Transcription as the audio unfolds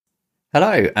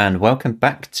Hello, and welcome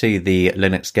back to the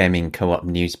Linux Gaming Co-op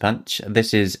News Punch.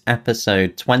 This is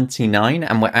episode 29,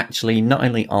 and we're actually not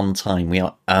only on time, we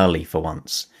are early for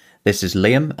once. This is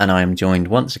Liam, and I am joined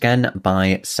once again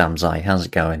by Samsai. How's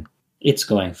it going? It's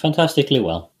going fantastically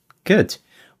well. Good.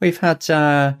 We've had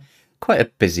quite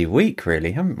a busy week,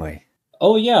 really, haven't we?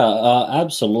 Oh yeah,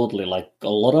 absolutely. Like a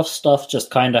lot of stuff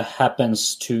just kind of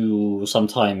happens to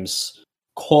sometimes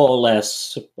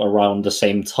coalesce around the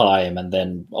same time, and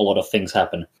then a lot of things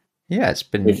happen. Yeah, it's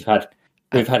been... We've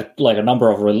had like a number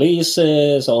of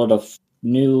releases, a lot of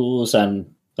news,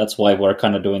 and that's why we're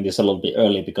kind of doing this a little bit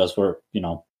early because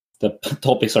the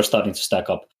topics are starting to stack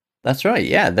up. That's right,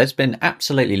 yeah. There's been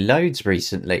absolutely loads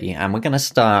recently, and we're going to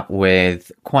start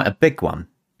with quite a big one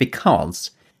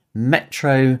because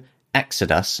Metro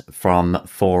Exodus from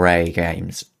 4A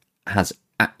Games has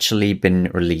actually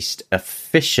been released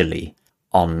officially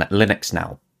on Linux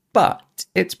now. But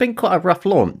it's been quite a rough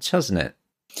launch, hasn't it?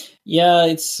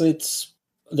 Yeah,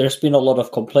 there's been a lot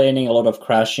of complaining, a lot of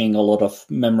crashing, a lot of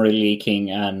memory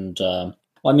leaking, and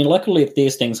luckily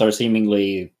these things are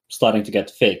seemingly starting to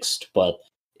get fixed, but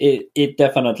it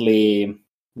definitely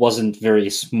wasn't very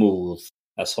smooth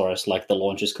as far as like the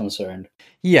launch is concerned.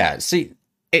 Yeah, see,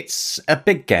 it's a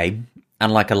big game,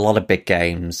 and like a lot of big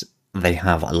games, they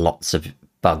have lots of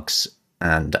bugs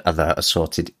and other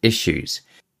assorted issues.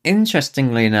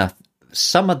 Interestingly enough,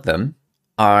 some of them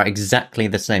are exactly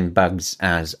the same bugs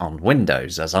as on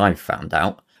Windows, as I've found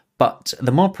out. But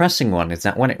the more pressing one is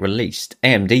that when it released,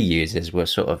 AMD users were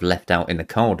sort of left out in the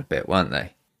cold a bit, weren't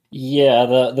they? Yeah,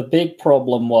 the big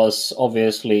problem was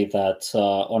obviously that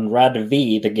on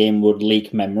RAD-V, the game would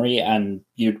leak memory, and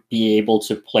you'd be able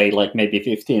to play like maybe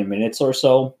 15 minutes or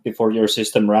so before your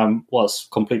system RAM was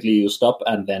completely used up,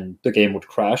 and then the game would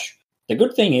crash. The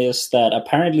good thing is that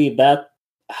apparently that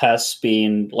has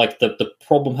been, like, the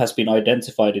problem has been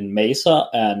identified in Mesa,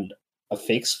 and a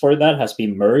fix for that has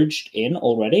been merged in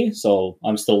already, so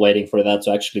I'm still waiting for that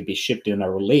to actually be shipped in a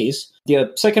release.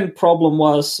 The second problem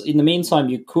was, in the meantime,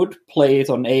 you could play it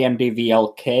on AMD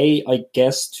VLK, I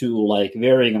guess, to like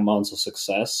varying amounts of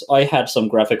success. I had some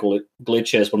graphical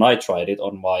glitches when I tried it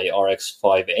on my RX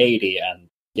 580, and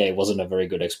yeah, it wasn't a very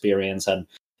good experience, and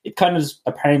it kind of,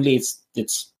 apparently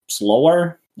it's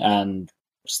slower and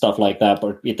stuff like that,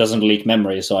 but it doesn't leak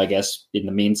memory, so I guess in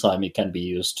the meantime it can be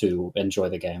used to enjoy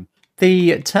the game.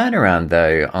 The turnaround,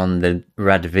 though, on the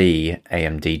RAD-V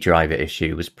AMD driver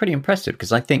issue was pretty impressive,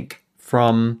 because I think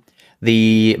from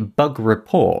the bug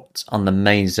report on the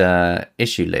Mesa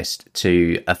issue list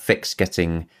to a fix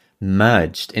getting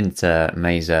merged into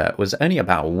Mesa was only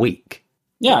about a week.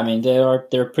 Yeah, I mean,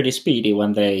 they're pretty speedy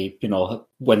when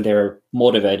when they're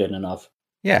motivated enough.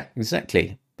 Yeah,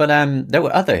 exactly. But there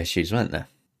were other issues, weren't there?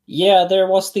 Yeah, there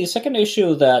was the second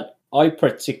issue that I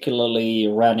particularly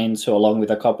ran into along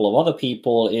with a couple of other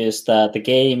people, is that the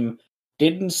game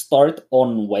didn't start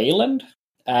on Wayland,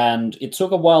 and it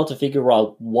took a while to figure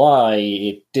out why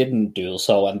it didn't do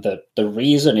so, and the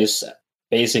reason is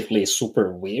basically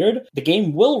super weird. The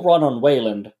game will run on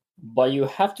Wayland, but you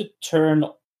have to turn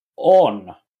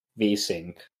on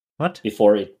VSync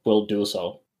before it will do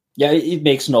so. Yeah, it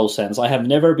makes no sense. I have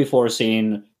never before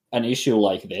seen an issue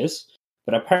like this.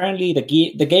 But apparently the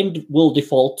game will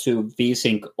default to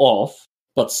VSync off,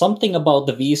 but something about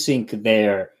the VSync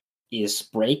there is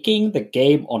breaking the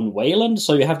game on Wayland,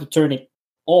 so you have to turn it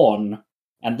on,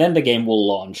 and then the game will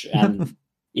launch, and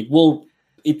it will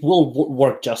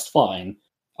work just fine.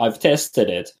 I've tested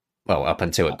it. Well, up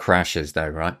until it crashes, though,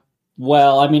 right?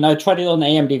 Well, I mean, I tried it on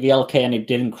AMD VLK and it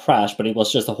didn't crash, but it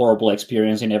was just a horrible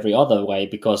experience in every other way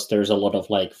because there's a lot of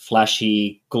like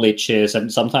flashy glitches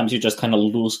and sometimes you just kind of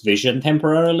lose vision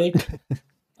temporarily.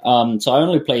 So I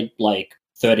only played like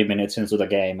 30 minutes into the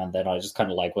game and then I just kind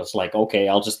of was like, okay,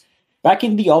 I'll just back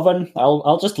in the oven.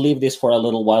 I'll just leave this for a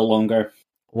little while longer.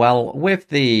 Well, with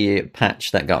the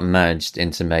patch that got merged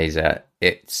into Mesa,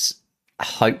 it's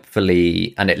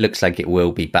hopefully, and it looks like it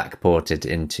will be backported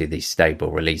into the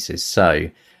stable releases.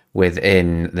 So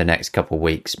within the next couple of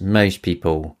weeks, most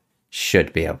people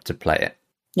should be able to play it.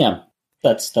 Yeah,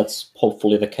 that's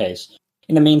hopefully the case.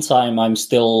 In the meantime, I'm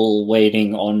still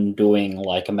waiting on doing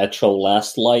like a Metro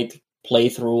Last Light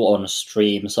playthrough on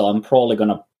stream, so I'm probably going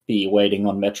to be waiting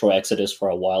on Metro Exodus for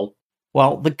a while.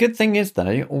 Well, the good thing is,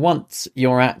 though, once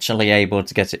you're actually able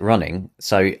to get it running,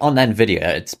 so on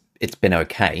NVIDIA, it's been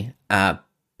okay,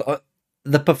 but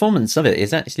the performance of it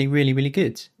is actually really, really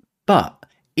good. But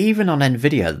even on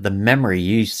NVIDIA, the memory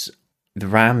use, the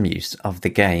RAM use of the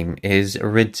game is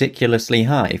ridiculously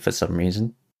high for some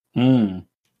reason.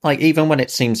 Like, even when it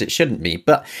seems it shouldn't be.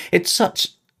 But it's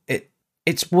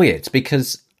weird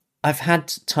because I've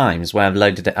had times where I've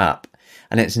loaded it up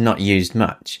and it's not used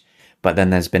much. But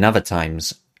then there's been other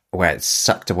times where it's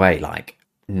sucked away like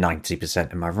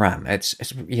 90% of my RAM.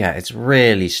 It's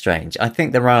really strange. I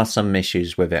think there are some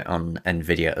issues with it on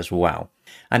Nvidia as well.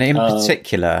 And in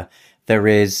particular, there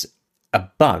is a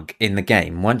bug in the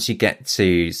game. Once you get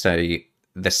to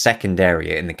the second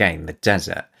area in the game, the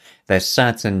desert, there's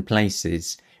certain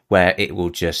places where it will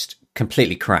just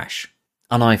completely crash.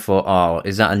 And I thought, oh,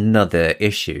 is that another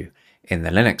issue in the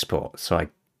Linux port? So I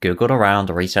Googled around,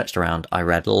 researched around, I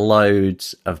read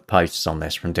loads of posts on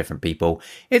this from different people.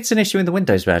 It's an issue in the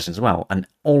Windows version as well. And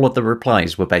all of the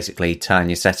replies were basically turn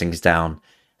your settings down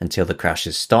until the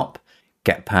crashes stop,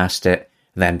 get past it,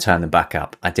 then turn them back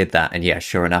up. I did that, and yeah,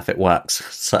 sure enough, it works.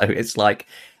 So it's like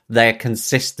they're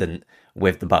consistent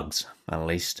with the bugs, at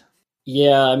least.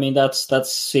 Yeah, I mean, that's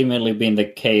seemingly been the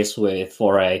case with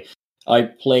I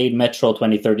played Metro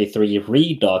 2033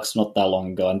 Redux not that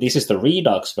long ago, and this is the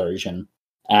Redux version.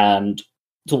 And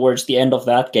towards the end of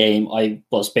that game, I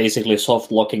was basically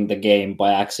soft locking the game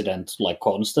by accident, like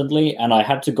constantly, and I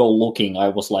had to go looking. I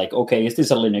was like, okay, is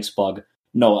this a Linux bug?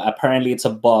 No, apparently it's a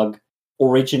bug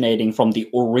originating from the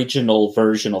original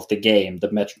version of the game,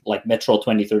 the Metro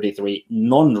 2033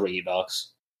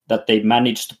 non-Redux, that they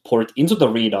managed to port into the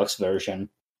Redux version,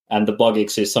 and the bug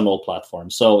exists on all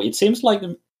platforms. So it seems like,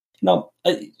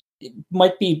 it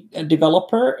might be a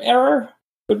developer error,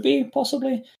 could be,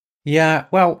 possibly. Yeah,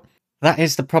 well, that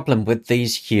is the problem with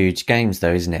these huge games,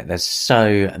 though, isn't it? There's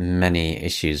so many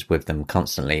issues with them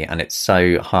constantly, and it's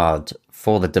so hard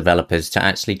for the developers to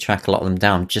actually track a lot of them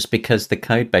down just because the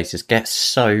code bases get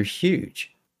so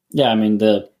huge. Yeah, I mean,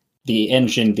 the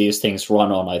engine these things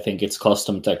run on, I think it's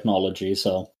custom technology,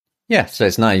 so... Yeah, so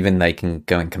it's not even they can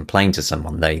go and complain to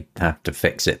someone, they have to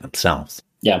fix it themselves.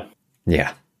 Yeah.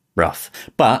 Yeah, rough.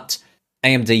 But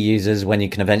AMD users, when you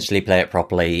can eventually play it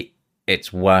properly,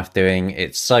 it's worth doing.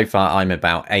 It's so far, I'm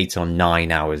about 8 or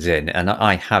 9 hours in, and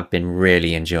I have been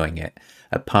really enjoying it,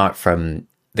 apart from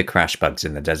the crash bugs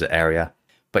in the desert area.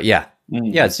 But yeah,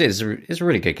 it's a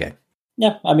really good game.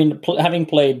 Yeah, I mean, having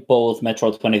played both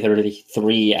Metro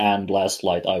 2033 and Last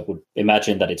Light, I would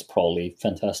imagine that it's probably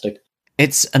fantastic.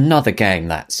 It's another game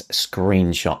that's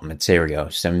screenshot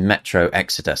material. So Metro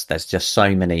Exodus, there's just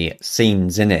so many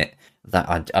scenes in it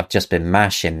that I've just been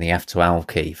mashing the F12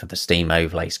 key for the Steam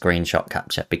overlay screenshot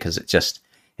capture because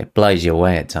it blows you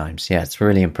away at times. Yeah, it's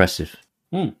really impressive.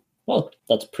 Well,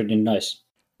 that's pretty nice.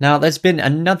 Now, there's been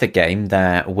another game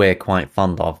that we're quite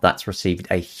fond of that's received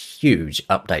a huge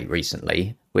update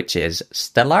recently, which is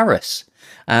Stellaris.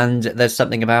 And there's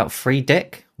something about free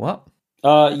dick. What?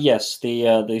 Yes, the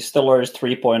Stellaris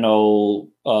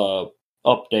 3.0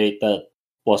 update that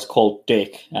was called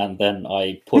Dick, and then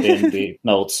I put in the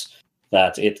notes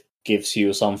that it gives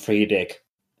you some free dick.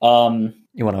 You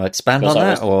want to expand on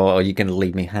that, or are you going to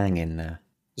leave me hanging there?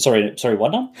 Sorry,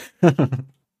 what now?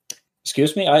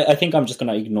 Excuse me? I think I'm just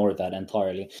going to ignore that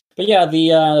entirely. But yeah, the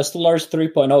Stellaris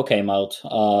 3.0 came out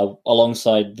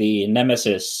alongside the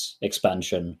Nemesis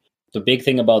expansion. The big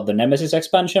thing about the Nemesis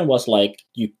expansion was like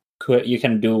you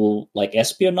can do like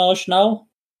espionage now,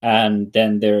 and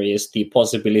then there is the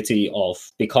possibility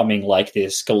of becoming like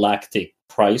this galactic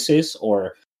crisis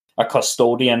or a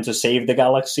custodian to save the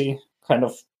galaxy kind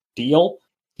of deal.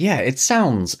 Yeah, it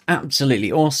sounds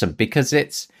absolutely awesome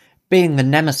because being the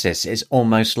Nemesis is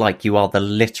almost like you are the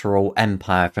literal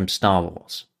Empire from Star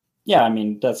Wars. Yeah, I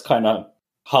mean, that's kind of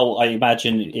how I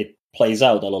imagine it plays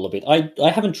out a little bit.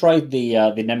 I haven't tried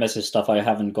the Nemesis stuff. I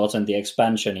haven't gotten the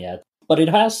expansion yet. But it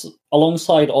has,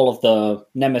 alongside all of the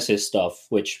Nemesis stuff,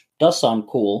 which does sound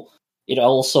cool, it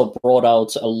also brought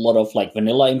out a lot of like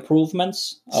vanilla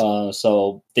improvements.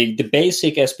 So the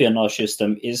basic espionage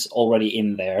system is already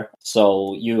in there.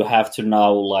 So you have to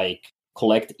now like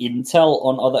collect intel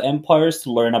on other empires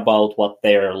to learn about what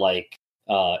their like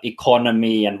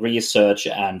economy and research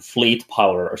and fleet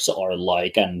powers are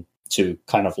like, and to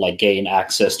kind of like gain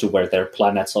access to where their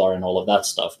planets are and all of that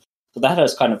stuff. So that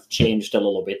has kind of changed a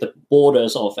little bit. The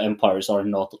borders of empires are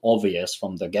not obvious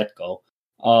from the get-go.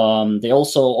 They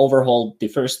also overhauled the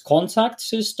first contact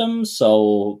system,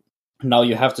 so now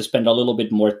you have to spend a little bit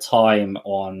more time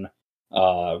on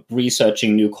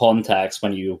researching new contacts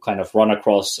when you kind of run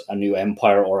across a new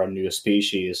empire or a new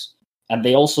species. And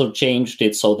they also changed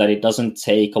it so that it doesn't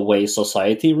take away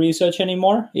society research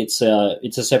anymore. It's a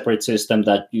separate system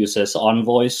that uses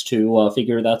envoys to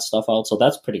figure that stuff out, so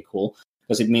that's pretty cool.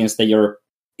 Because it means that your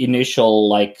initial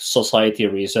like society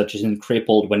research isn't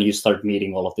crippled when you start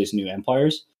meeting all of these new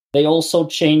empires. They also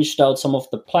changed out some of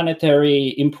the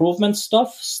planetary improvement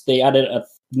stuff. They added a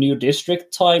new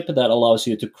district type that allows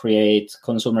you to create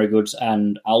consumer goods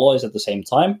and alloys at the same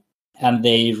time. and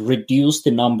they reduced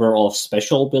the number of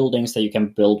special buildings that you can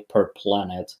build per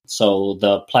planet. So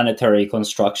the planetary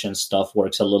construction stuff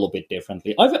works a little bit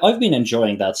differently. I've been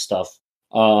enjoying that stuff.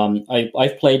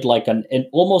 I've played like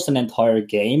almost an entire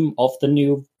game of the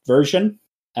new version,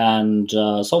 and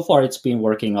so far it's been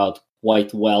working out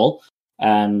quite well.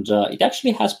 And it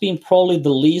actually has been probably the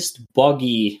least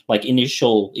buggy, like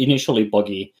initially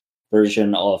buggy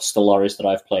version of Stellaris that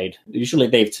I've played. Usually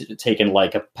they've taken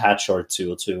like a patch or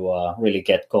two to really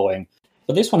get going.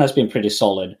 But this one has been pretty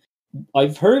solid.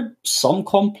 I've heard some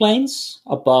complaints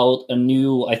about a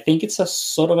new, I think it's a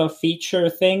sort of a feature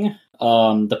thing.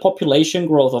 The population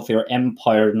growth of your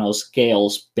empire now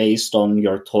scales based on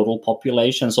your total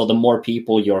population. So the more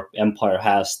people your empire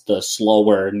has, the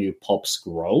slower new pops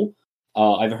grow.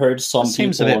 I've heard some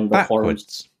people on the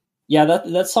forums. Yeah,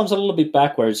 that sounds a little bit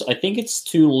backwards. I think it's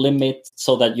to limit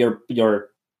so that your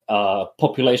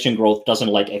population growth doesn't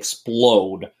like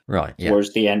explode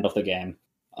towards the end of the game.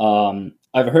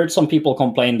 I've heard some people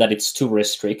complain that it's too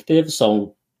restrictive,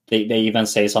 so they even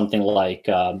say something like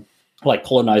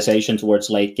colonization towards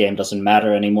late game doesn't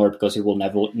matter anymore because you will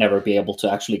never be able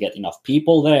to actually get enough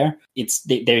people there.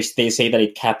 They say that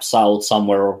it caps out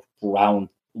somewhere around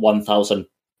 1,000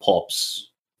 pops,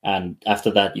 and after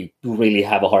that you really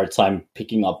have a hard time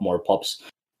picking up more pops.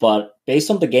 But based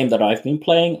on the game that I've been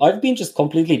playing, I've been just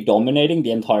completely dominating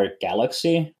the entire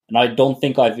galaxy, and I don't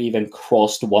think I've even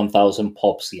crossed 1,000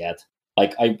 pops yet.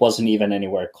 Like, I wasn't even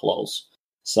anywhere close.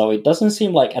 So it doesn't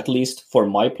seem like, at least for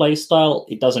my playstyle,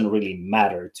 it doesn't really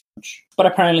matter too much. But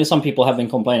apparently some people have been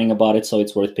complaining about it, so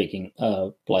it's worth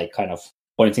kind of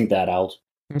pointing that out.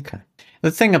 Okay.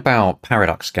 The thing about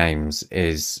Paradox games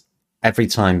is every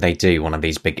time they do one of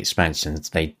these big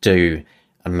expansions, they do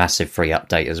a massive free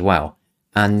update as well.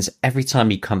 And every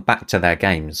time you come back to their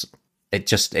games, it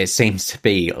seems to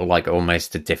be like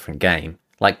almost a different game.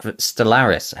 Like,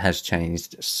 Stellaris has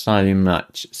changed so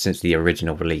much since the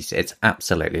original release. It's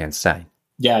absolutely insane.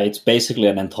 Yeah, it's basically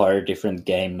an entire different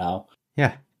game now.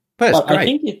 Yeah, but it's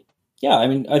great.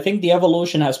 I think the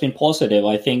evolution has been positive.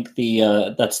 I think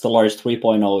that Stellaris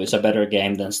 3.0 is a better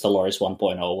game than Stellaris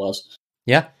 1.0 was.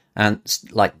 Yeah, and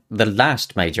like the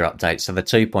last major update, so the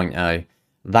 2.0,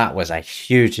 that was a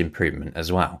huge improvement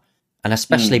as well. And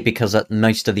especially because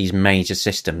most of these major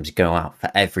systems go out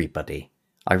for everybody.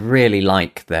 I really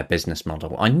like their business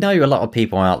model. I know a lot of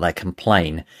people out there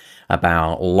complain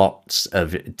about lots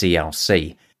of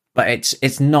DLC, but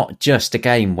it's not just a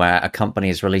game where a company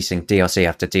is releasing DLC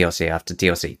after DLC after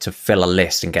DLC to fill a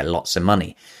list and get lots of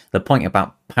money. The point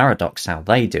about Paradox, how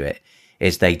they do it,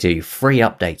 is they do free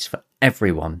updates for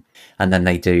everyone, and then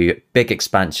they do big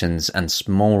expansions and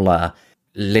smaller,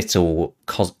 little,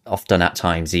 often at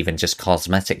times even just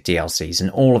cosmetic DLCs, and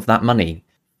all of that money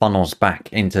funnels back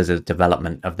into the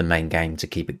development of the main game to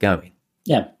keep it going.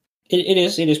 Yeah, it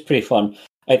is pretty fun.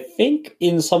 I think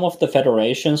in some of the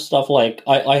Federation stuff, like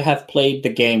I have played the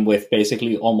game with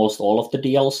basically almost all of the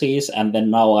DLCs, and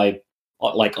then now I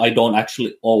don't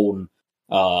actually own.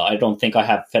 I don't think I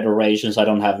have Federations. I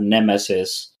don't have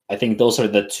Nemesis. I think those are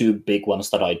the two big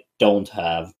ones that I don't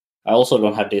have. I also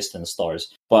don't have Distant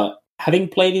Stars. But having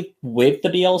played it with the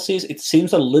DLCs, it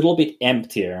seems a little bit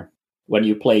emptier when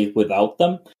you play it without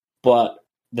them. But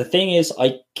the thing is,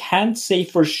 I can't say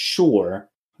for sure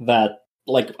that,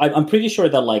 like, I'm pretty sure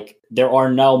that, like, there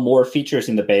are now more features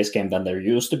in the base game than there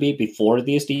used to be before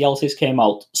these DLCs came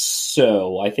out.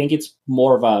 So I think it's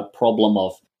more of a problem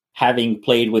of having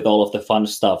played with all of the fun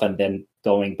stuff and then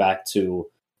going back to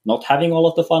not having all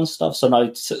of the fun stuff. So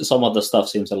now some of the stuff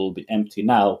seems a little bit empty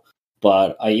now.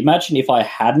 But I imagine if I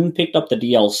hadn't picked up the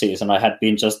DLCs and I had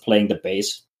been just playing the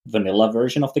base vanilla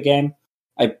version of the game,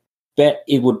 I bet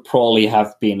it would probably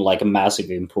have been like a massive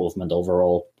improvement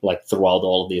overall, like throughout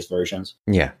all of these versions.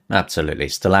 Yeah, absolutely.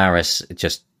 Stellaris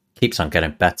just keeps on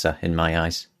getting better in my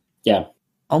eyes. Yeah.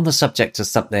 On the subject of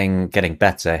something getting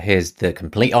better, here's the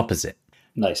complete opposite.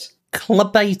 Nice.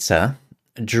 Club Beta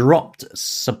dropped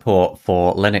support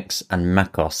for Linux and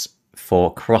macOS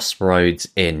for Crossroads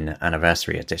Inn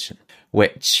Anniversary Edition,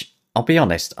 which, I'll be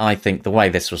honest, I think the way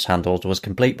this was handled was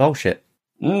complete bullshit.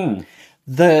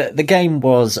 The game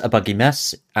was a buggy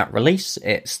mess at release.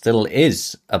 It still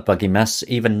is a buggy mess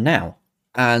even now.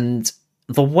 And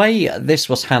the way this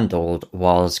was handled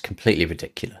was completely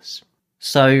ridiculous.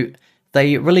 So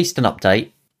they released an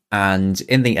update, and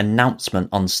in the announcement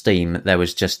on Steam, there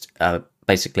was just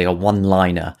basically a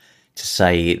one-liner to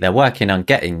say they're working on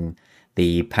getting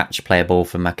the patch playable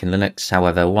for Mac and Linux.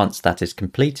 However, once that is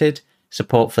completed,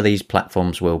 support for these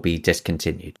platforms will be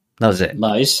discontinued. That was it.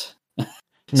 Nice.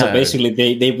 So basically,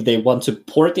 they want to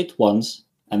port it once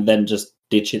and then just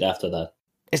ditch it after that.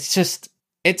 It's just,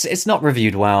 It's not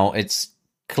reviewed well. It's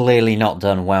clearly not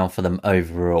done well for them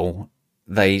overall.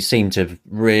 They seem to have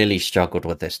really struggled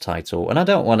with this title, and I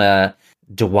don't want to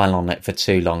dwell on it for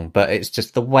too long, but it's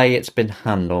just the way it's been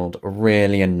handled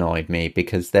really annoyed me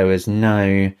because there was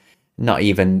not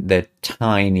even the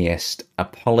tiniest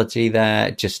apology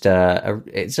there. Just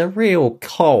it's a real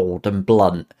cold and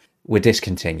blunt. We're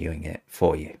discontinuing it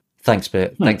for you. Thanks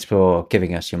for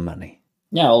giving us your money.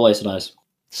 Yeah, always nice.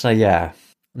 So yeah,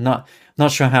 not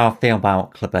sure how I feel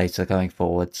about Club Beta going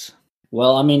forwards.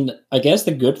 Well, I mean, I guess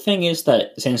the good thing is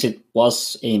that since it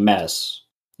was a mess,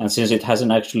 and since it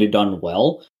hasn't actually done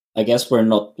well, I guess we're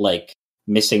not, like,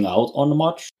 missing out on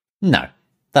much. No,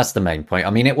 that's the main point. I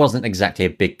mean, it wasn't exactly a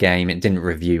big game. It didn't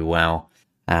review well.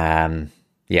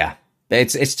 Yeah,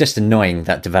 it's just annoying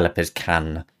that developers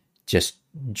can just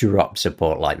drop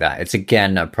support like that. It's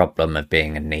again a problem of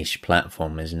being a niche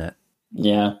platform, isn't it?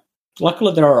 Yeah.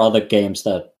 Luckily, there are other games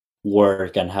that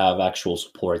work and have actual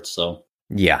support, so...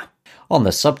 Yeah. On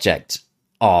the subject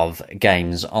of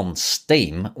games on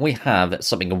Steam, we have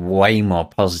something way more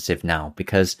positive now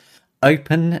because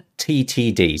Open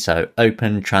TTD, so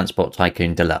Open Transport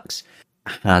Tycoon Deluxe,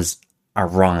 has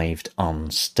arrived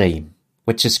on Steam,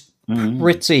 which is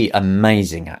pretty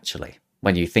amazing, actually,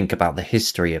 when you think about the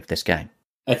history of this game.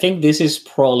 I think this is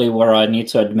probably where I need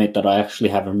to admit that I actually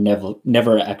have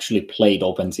never actually played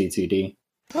OpenTTD.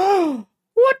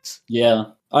 What? Yeah,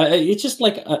 it's just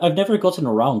like I've never gotten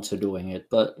around to doing it,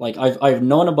 but like I've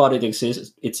known about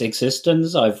its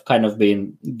existence. I've kind of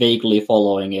been vaguely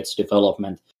following its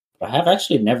development, but I have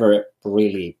actually never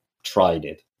really tried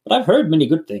it. But I've heard many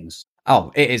good things.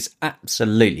 Oh, it is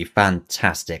absolutely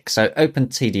fantastic. So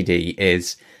OpenTDD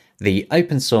is the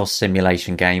open source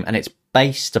simulation game, and it's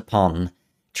based upon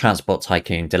Transport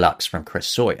Tycoon Deluxe from Chris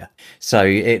Sawyer. So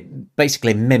it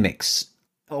basically mimics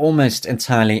almost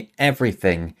entirely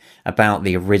everything about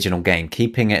the original game,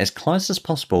 keeping it as close as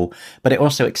possible, but it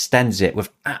also extends it with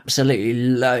absolutely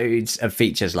loads of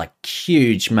features like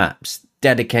huge maps,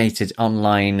 dedicated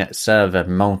online server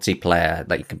multiplayer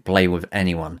that you can play with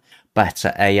anyone,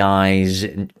 better AIs.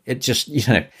 It just,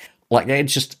 it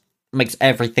just makes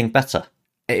everything better.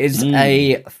 It is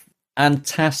a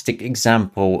fantastic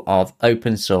example of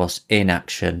open source in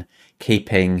action,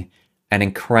 keeping an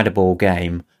incredible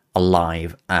game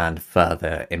alive and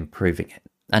further improving it.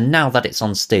 And now that it's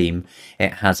on Steam,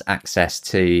 it has access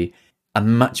to a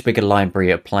much bigger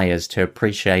library of players to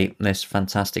appreciate this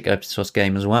fantastic open source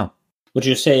game as well. Would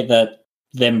you say that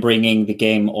them bringing the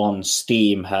game on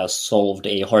Steam has solved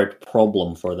a hard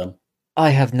problem for them? I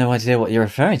have no idea what you're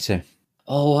referring to.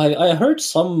 Oh, I heard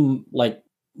some like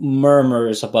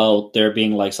murmurs about there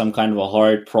being like some kind of a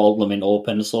hard problem in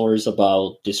open source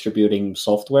about distributing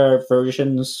software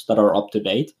versions that are up to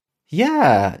date.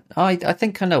 Yeah, I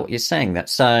think I know what you're saying. That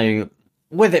so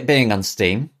with it being on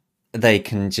Steam, they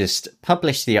can just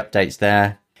publish the updates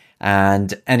there,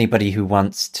 and anybody who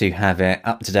wants to have it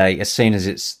up to date as soon as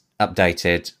it's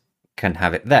updated can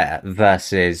have it there,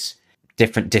 versus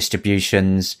different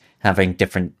distributions having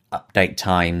different update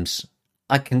times.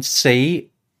 I can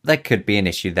see there could be an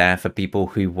issue there for people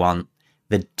who want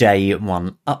the day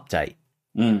one update.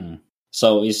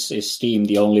 So is Steam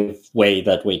the only way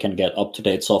that we can get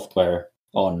up-to-date software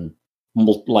on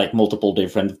multiple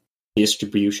different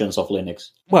distributions of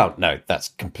Linux? Well, no, that's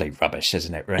complete rubbish,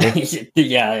 isn't it, really?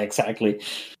 Yeah, exactly.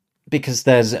 Because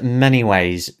there's many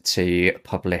ways to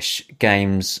publish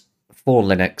games for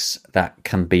Linux that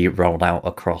can be rolled out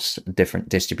across different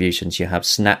distributions. You have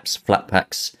snaps,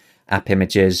 flatpaks, app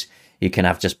images. You can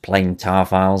have just plain tar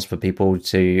files for people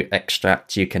to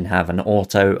extract. You can have an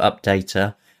auto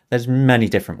updater. There's many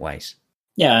different ways.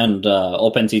 Yeah, and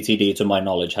OpenTTD, to my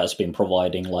knowledge, has been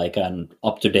providing like an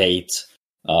up-to-date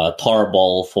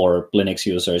tarball for Linux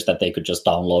users that they could just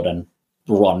download and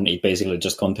run. It basically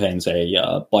just contains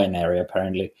a binary,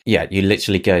 apparently. Yeah, you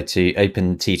literally go to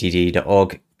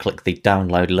openttd.org, click the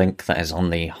download link that is on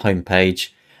the homepage,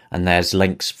 and there's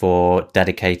links for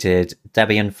dedicated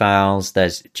Debian files.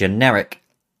 There's generic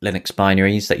Linux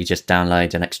binaries that you just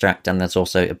download and extract, and there's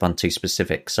also Ubuntu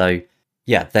specific. So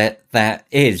yeah, there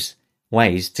is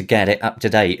ways to get it up to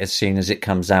date as soon as it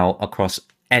comes out across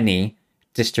any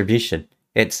distribution.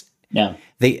 It's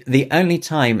the only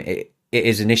time it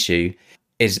is an issue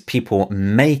is people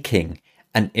making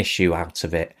an issue out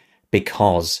of it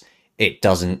because it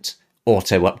doesn't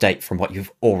auto update from what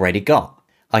you've already got.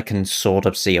 I can sort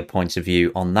of see a point of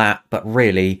view on that, but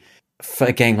really, for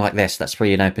a game like this that's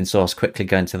free and open source, quickly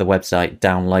going to the website,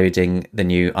 downloading the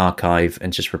new archive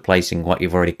and just replacing what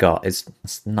you've already got it's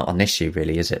not an issue,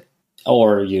 really, is it?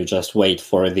 Or you just wait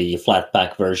for the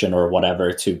Flatpak version or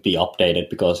whatever to be updated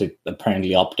because it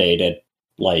apparently updated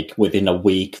like within a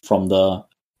week from the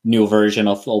new version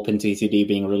of OpenTTD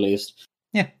being released.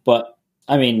 Yeah. But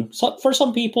I mean, for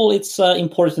some people, it's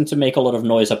important to make a lot of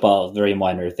noise about very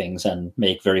minor things and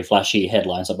make very flashy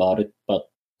headlines about it. But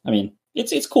I mean,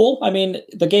 it's cool. I mean,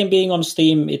 the game being on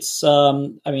Steam, it's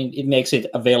it makes it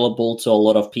available to a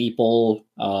lot of people,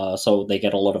 so they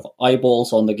get a lot of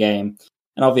eyeballs on the game.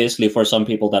 And obviously, for some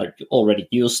people that already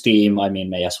use Steam, I mean,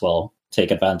 may as well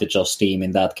take advantage of Steam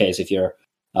in that case if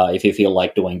you feel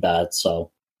like doing that.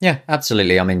 So yeah,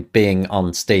 absolutely. I mean, being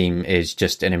on Steam is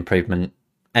just an improvement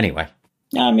anyway.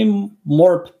 Yeah, I mean,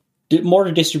 more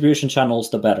distribution channels,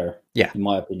 the better. Yeah, in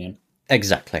my opinion.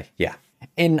 Exactly. Yeah.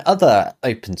 In other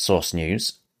open source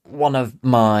news, one of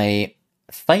my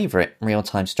favorite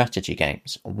real-time strategy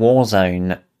games,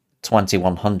 Warzone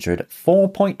 2100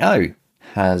 4.0,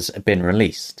 has been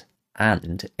released,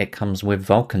 and it comes with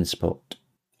Vulkan support.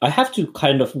 I have to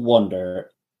kind of wonder,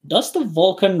 does the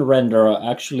Vulkan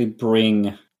renderer actually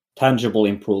bring tangible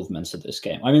improvements to this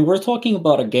game? I mean, we're talking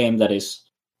about a game that is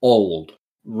old,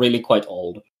 really quite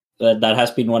old, that has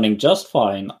been running just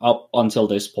fine up until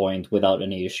this point without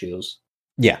any issues.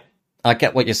 Yeah, I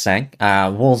get what you're saying.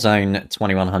 Warzone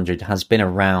 2100 has been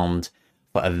around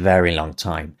for a very long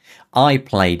time. I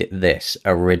played this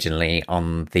originally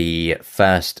on the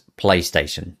first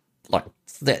PlayStation. Like,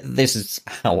 this is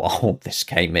how old this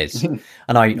game is.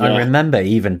 And I remember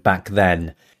even back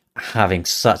then having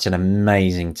such an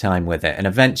amazing time with it. And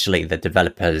eventually the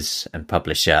developers and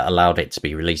publisher allowed it to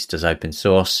be released as open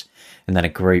source. And then a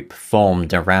group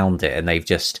formed around it and they've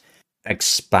just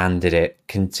expanded it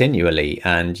continually.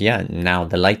 And yeah, now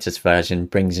the latest version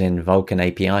brings in Vulkan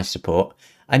API support.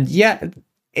 And yeah,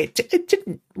 it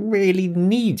didn't really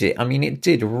need it. I mean, it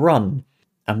did run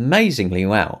amazingly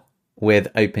well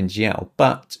with OpenGL,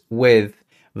 but with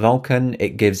Vulkan,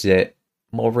 it gives it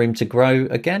more room to grow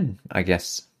again, I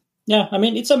guess. Yeah, I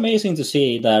mean, it's amazing to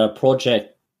see that a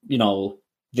project,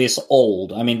 this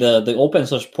old. I mean, the open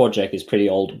source project is pretty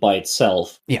old by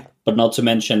itself. Yeah. But not to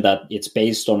mention that it's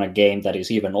based on a game that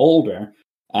is even older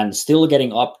and still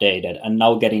getting updated and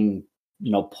now getting,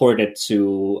 ported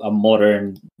to a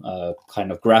modern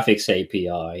kind of graphics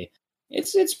API.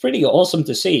 It's pretty awesome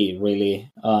to see,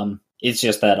 really. It's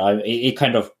just that it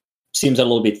kind of seems a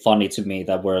little bit funny to me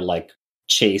that we're like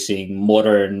chasing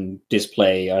modern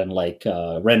display and like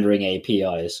rendering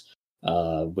APIs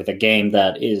with a game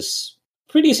that is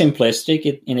pretty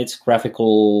simplistic in its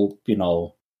graphical,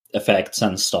 effects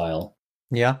and style.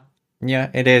 Yeah,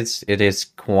 it is. It is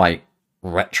quite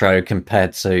retro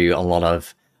compared to a lot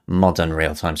of modern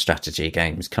real-time strategy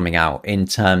games coming out in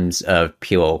terms of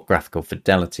pure graphical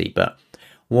fidelity. But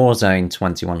Warzone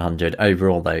 2100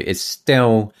 overall, though, is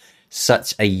still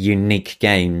such a unique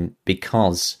game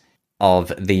because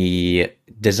of the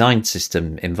design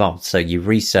system involved. So you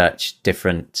research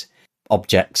different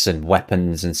objects and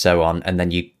weapons and so on, and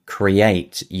then you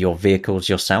create your vehicles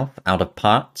yourself out of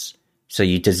parts. So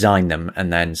you design them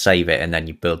and then save it and then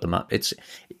you build them up.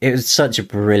 It was such a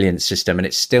brilliant system, and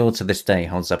it still to this day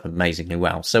holds up amazingly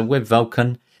well. So with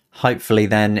Vulkan, hopefully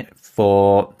then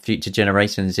for future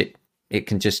generations, it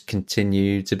can just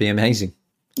continue to be amazing.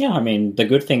 Yeah, I mean, the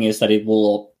good thing is that it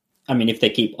will, if they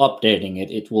keep updating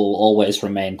it, it will always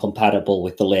remain compatible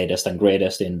with the latest and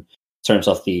greatest in terms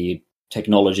of the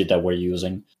technology that we're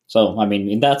using. So, I mean,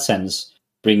 in that sense,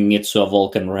 bringing it to a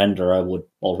Vulkan renderer would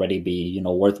already be,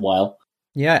 worthwhile.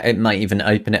 Yeah, it might even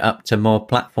open it up to more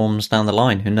platforms down the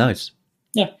line. Who knows?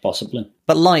 Yeah, possibly.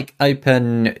 But like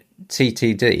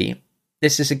OpenTTD,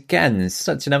 this is again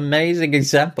such an amazing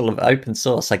example of open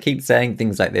source. I keep saying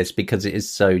things like this because it is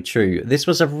so true. This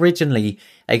was originally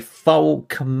a full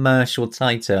commercial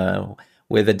title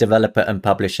with a developer and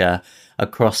publisher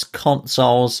across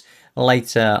consoles,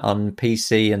 later on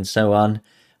PC and so on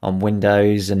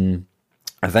Windows, and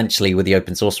eventually with the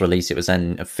open source release, it was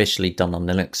then officially done on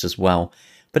Linux as well.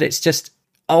 But it's just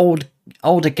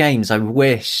older games. I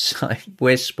wish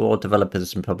more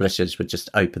developers and publishers would just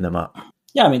open them up.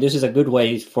 Yeah, I mean, this is a good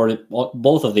way for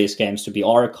both of these games to be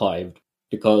archived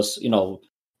because,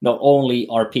 not only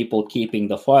are people keeping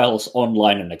the files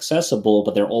online and accessible,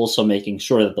 but they're also making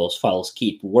sure that those files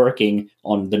keep working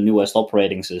on the newest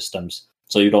operating systems.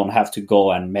 So you don't have to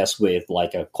go and mess with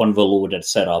like a convoluted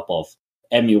setup of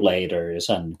emulators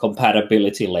and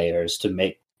compatibility layers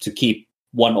to keep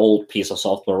one old piece of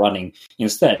software running.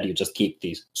 Instead, you just keep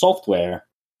the software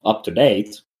up to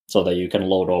date so that you can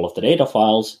load all of the data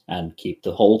files and keep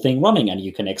the whole thing running, and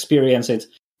you can experience it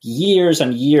years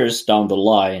and years down the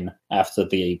line after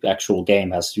the actual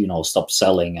game has, stopped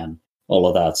selling and all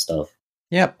of that stuff.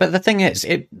 Yeah, but the thing is,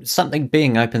 something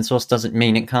being open source doesn't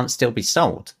mean it can't still be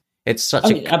sold. It's such I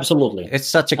mean, absolutely. it's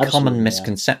such a common Absolutely, yeah.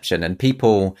 misconception, and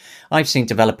people I've seen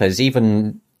developers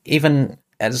even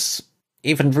as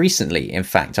even recently. In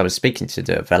fact, I was speaking to a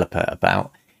developer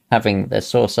about having their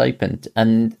source opened,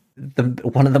 and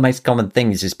one of the most common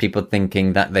things is people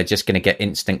thinking that they're just going to get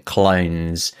instant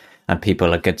clones, and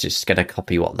people are just going to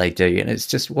copy what they do, and it's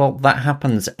just well that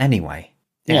happens anyway.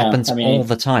 It Yeah, happens I mean, all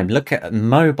the time. Look at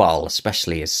mobile,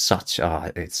 especially, is such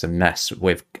it's a mess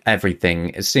with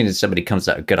everything. As soon as somebody comes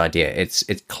up with a good idea, it's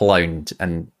cloned,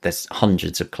 and there's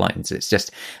hundreds of clones. It's just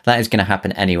that is going to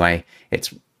happen anyway.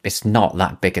 It's not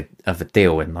that big of a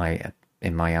deal in my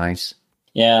eyes.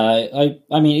 yeah,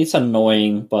 I mean, it's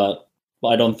annoying, but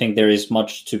I don't think there is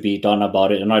much to be done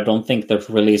about it, and I don't think the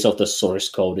release of the source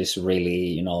code is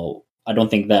really, I don't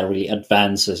think that really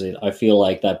advances it. I feel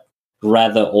like that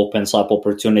rather opens up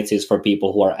opportunities for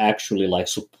people who are actually like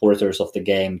supporters of the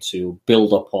game to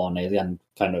build upon it and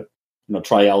kind of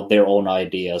try out their own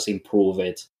ideas, improve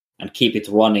it, and keep it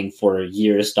running for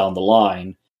years down the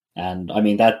line. And I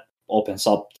mean that opens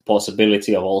up the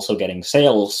possibility of also getting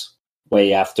sales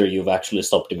way after you've actually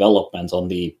stopped development on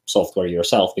the software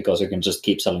yourself, because you can just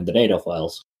keep selling the data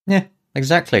files. Yeah,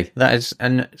 exactly. That is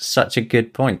such a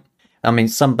good point. I mean,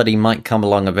 somebody might come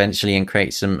along eventually and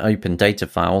create some open data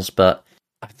files, but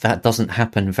that doesn't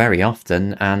happen very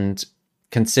often. And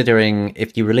considering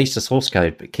if you release the source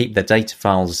code but keep the data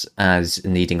files as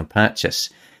needing a purchase,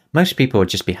 most people would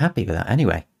just be happy with that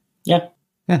anyway. Yeah.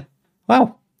 Yeah.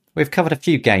 Well, we've covered a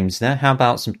few games there. How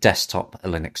about some desktop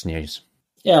Linux news?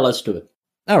 Yeah, let's do it.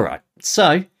 All right.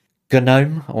 So,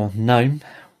 GNOME or GNOME,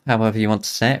 however you want to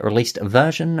say it, released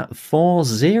version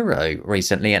 4.0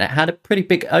 recently, and it had a pretty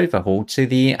big overhaul to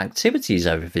the activities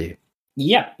overview.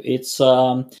 Yeah, it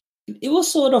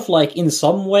was sort of like in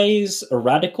some ways a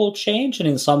radical change, and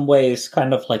in some ways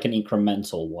kind of like an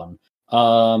incremental one.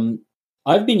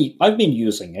 I've been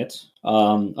using it.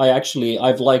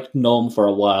 I've liked GNOME for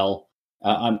a while.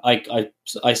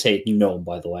 I say GNOME,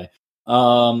 by the way.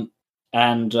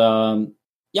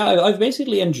 Yeah, I've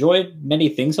basically enjoyed many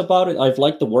things about it. I've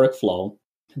liked the workflow.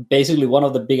 Basically, one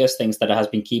of the biggest things that has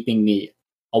been keeping me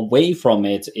away from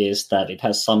it is that it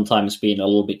has sometimes been a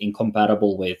little bit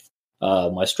incompatible with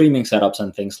my streaming setups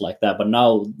and things like that. But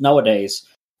nowadays,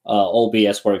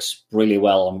 OBS works really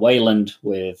well on Wayland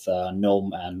with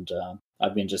GNOME, and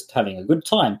I've been just having a good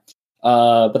time.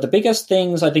 But the biggest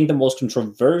things, I think the most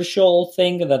controversial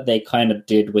thing that they kind of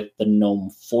did with the GNOME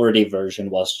 40 version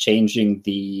was changing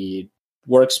the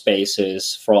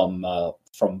workspaces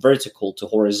from vertical to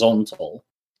horizontal.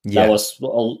 Yeah. That was a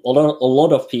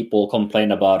lot of people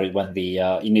complained about it when the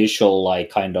initial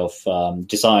kind of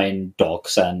design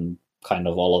docs and kind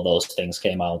of all of those things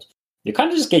came out. You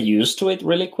kind of just get used to it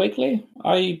really quickly.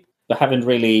 I haven't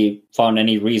really found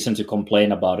any reason to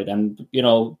complain about it, and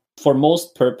for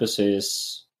most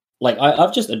purposes, like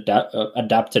I've just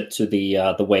adapted to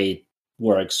the way it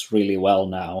works really well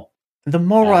now. The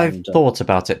more I've thought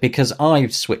about it, because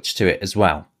I've switched to it as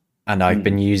well, and I've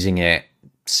been using it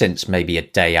since maybe a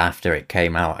day after it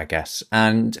came out, I guess.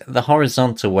 And the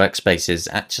horizontal workspaces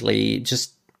actually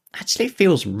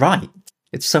feels right.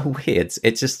 It's so weird.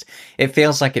 It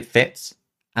feels like it fits,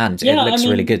 and it looks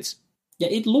really good. Yeah,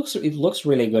 it looks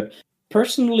really good.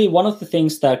 Personally, one of the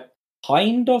things that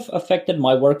kind of affected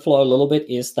my workflow a little bit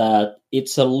is that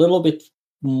it's a little bit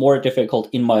more difficult,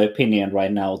 in my opinion,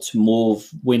 right now to move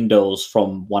windows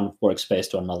from one workspace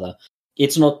to another.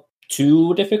 It's not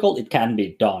too difficult; it can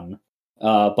be done,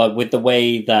 but with the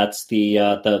way that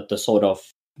the sort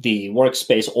of the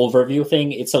workspace overview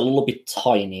thing, it's a little bit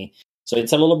tiny, so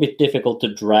it's a little bit difficult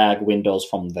to drag windows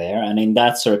from there. And in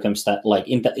that circumstance, like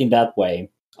in that way,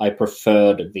 I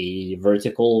preferred the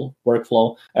vertical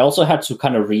workflow. I also had to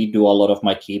kind of redo a lot of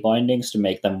my key bindings to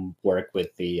make them work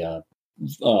with the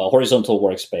horizontal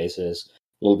workspaces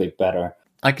a little bit better.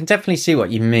 I can definitely see what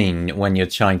you mean when you're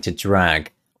trying to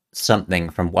drag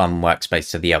something from one workspace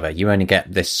to the other. You only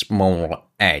get this small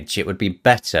edge. It would be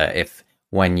better if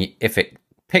it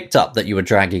picked up that you were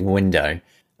dragging a window,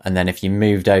 and then if you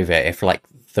moved over, if like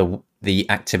the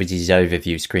activities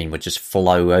overview screen would just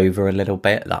flow over a little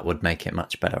bit, that would make it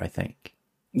much better, I think.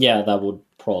 Yeah, that would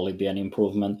probably be an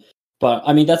improvement. But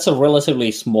I mean, that's a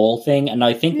relatively small thing. And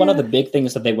I think one of the big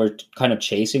things that they were kind of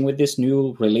chasing with this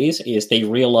new release is they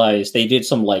realized they did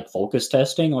some like focus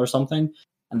testing or something.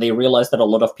 And they realized that a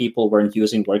lot of people weren't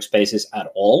using workspaces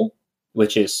at all,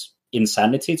 which is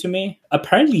insanity to me.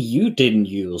 Apparently you didn't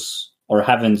use or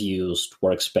haven't used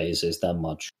workspaces that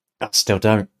much. I still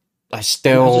don't. I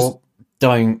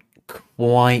don't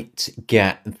quite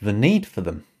get the need for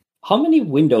them. How many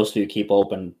windows do you keep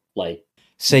open, like,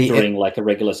 during like a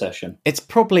regular session? It's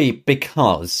probably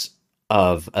because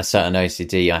of a certain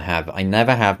OCD I have. I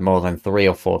never have more than 3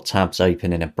 or 4 tabs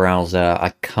open in a browser.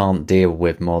 I can't deal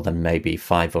with more than maybe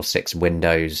 5 or 6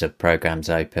 windows of programs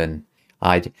open.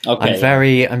 I'm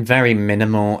very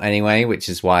minimal anyway, which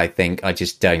is why I think I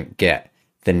just don't get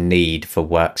the need for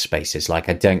workspaces. Like,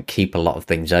 I don't keep a lot of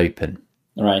things open.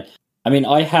 Right.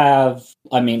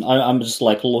 I'm just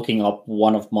like looking up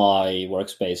one of my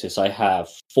workspaces. I have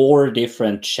 4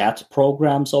 different chat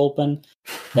programs open.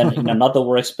 Then in another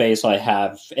workspace, I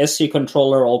have SC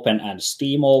controller open and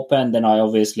Steam open. Then I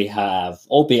obviously have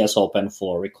OBS open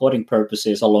for recording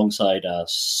purposes alongside a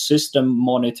system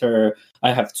monitor.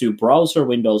 I have 2 browser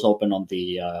windows open on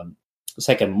the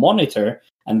second monitor.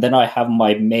 And then I have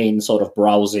my main sort of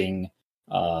browsing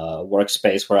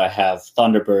workspace where I have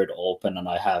Thunderbird open and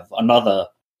I have another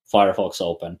Firefox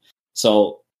open.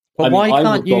 So, but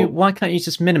why can't you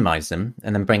just minimize them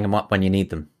and then bring them up when you need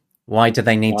them? Why do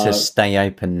they need to stay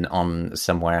open on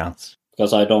somewhere else?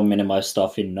 Because I don't minimize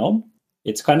stuff in GNOME.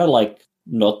 It's kind of like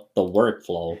not the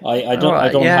workflow. I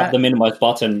don't have the minimize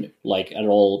button like at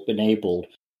all enabled,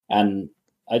 and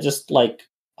I just like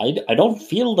I don't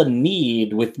feel the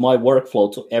need with my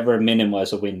workflow to ever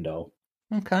minimize a window.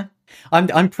 Okay.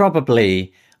 I'm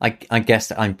probably I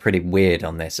guess I'm pretty weird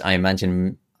on this. I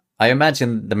imagine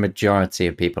the majority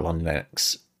of people on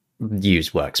Linux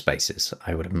use workspaces,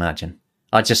 I would imagine.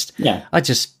 I just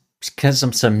because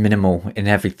I'm so minimal in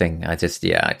everything, I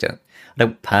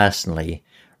don't personally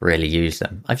really use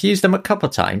them. I've used them a couple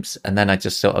of times and then I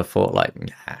just sort of thought like,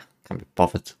 nah, can't be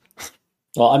bothered.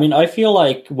 Well, I feel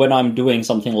like when I'm doing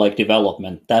something like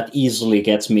development, that easily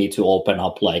gets me to open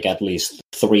up like at least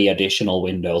 3 additional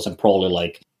windows and probably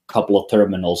like a couple of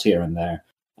terminals here and there.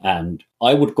 And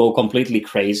I would go completely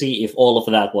crazy if all of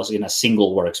that was in a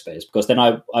single workspace, because then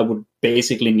I would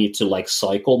basically need to like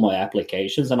cycle my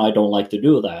applications, and I don't like to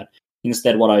do that.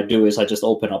 Instead, what I do is I just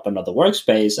open up another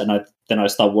workspace and then I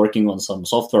start working on some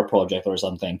software project or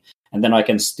something. And then I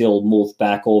can still move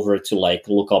back over to like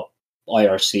look up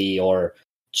IRC or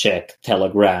check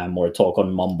Telegram or talk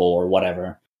on Mumble or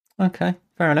whatever. Okay,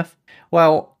 fair enough.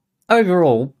 Well,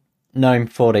 overall, GNOME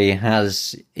 40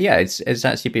 has, it's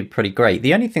actually been pretty great.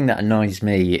 The only thing that annoys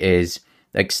me is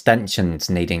extensions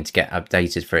needing to get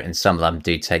updated for it, and some of them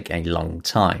do take a long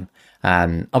time.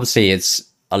 Obviously,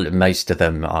 most of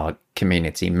them are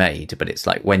community made, but it's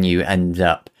like when you end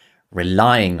up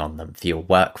relying on them for your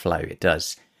workflow, it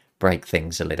does break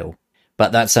things a little.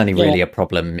 But that's only really a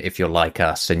problem if you're like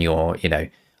us and you're,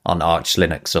 on Arch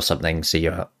Linux or something, so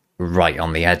you're right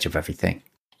on the edge of everything.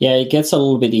 Yeah, it gets a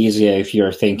little bit easier if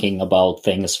you're thinking about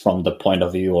things from the point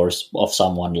of view of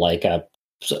someone like a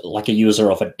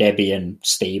user of a Debian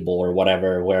stable or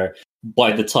whatever, where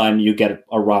by the time you get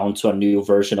around to a new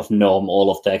version of GNOME,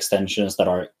 all of the extensions that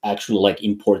are actually like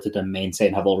imported and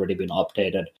maintained have already been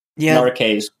updated. Yeah. In our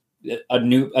case, a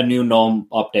new GNOME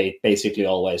update basically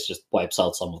always just wipes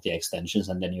out some of the extensions,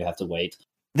 and then you have to wait.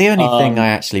 The only thing I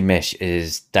actually miss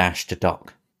is dash to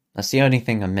dock. That's the only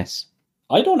thing I miss.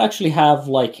 I don't actually have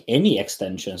like any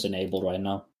extensions enabled right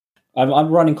now. I'm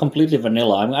running completely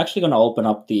vanilla. I'm actually going to open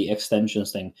up the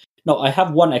extensions thing. No, I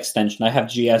have one extension. I have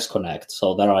GS Connect,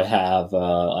 so that I have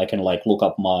I can like look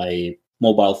up my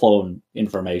mobile phone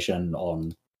information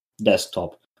on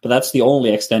desktop. But that's the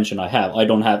only extension I have. I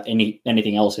don't have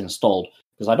anything else installed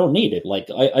because I don't need it. Like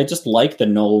I just like the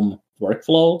GNOME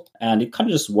workflow, and it kind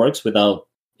of just works without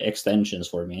extensions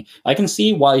for me. I can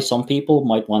see why some people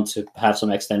might want to have some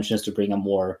extensions to bring a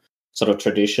more sort of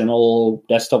traditional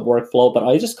desktop workflow, but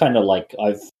I just kind of like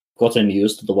I've gotten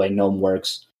used to the way GNOME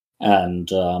works, and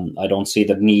I don't see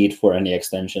the need for any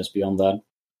extensions beyond that.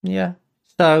 Yeah.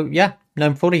 So yeah,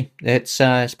 GNOME 40. It's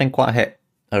been quite a hit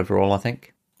overall, I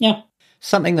think. Yeah.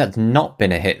 Something that's not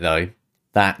been a hit though,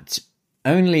 that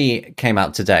only came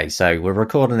out today. So we're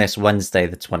recording this Wednesday,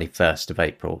 the 21st of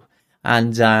April,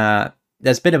 and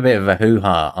there's been a bit of a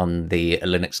hoo-ha on the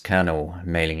Linux kernel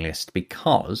mailing list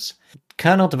because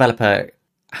kernel developer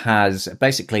has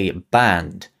basically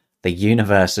banned the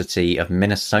University of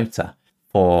Minnesota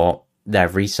for their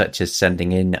researchers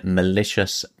sending in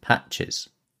malicious patches.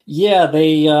 Yeah,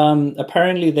 they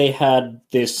apparently they had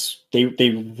this. They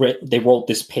wrote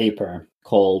this paper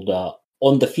called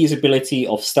 "On the Feasibility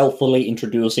of Stealthily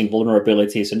Introducing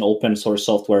Vulnerabilities in Open Source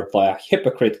Software via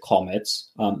Hypocrite Commits."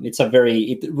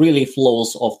 It really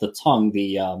flows off the tongue.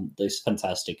 This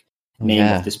fantastic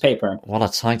name of this paper. What a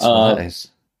title that is.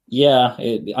 Yeah,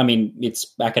 it's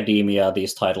academia.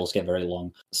 These titles get very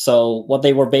long. So what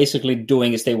they were basically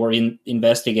doing is they were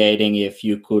investigating if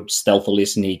you could stealthily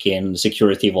sneak in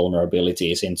security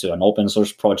vulnerabilities into an open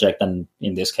source project. And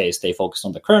in this case, they focused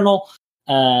on the kernel.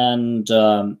 and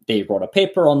they wrote a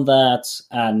paper on that.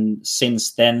 And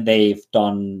since then, they've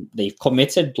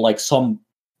committed like some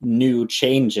new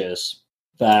changes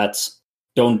that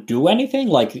don't do anything.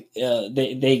 Like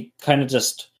they kind of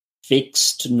just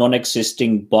fixed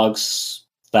non-existing bugs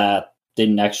that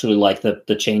didn't actually, like,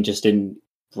 the changes didn't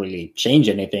really change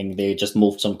anything. They just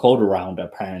moved some code around,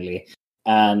 apparently.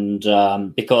 And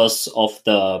because of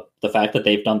the fact that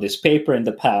they've done this paper in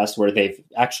the past where they've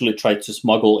actually tried to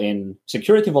smuggle in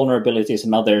security vulnerabilities,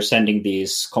 and now they're sending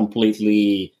these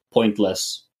completely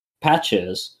pointless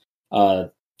patches,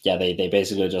 they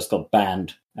basically just got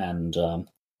banned. And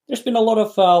there's been a lot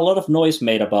of noise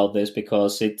made about this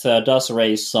because it does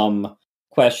raise some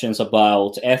questions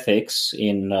about ethics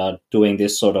in doing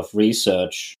this sort of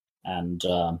research. And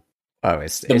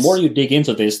the more you dig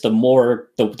into this, the more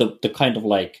the kind of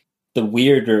like the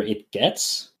weirder it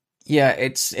gets. Yeah,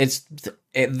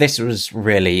 this was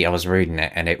really, I was reading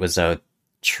it and it was a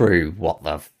true what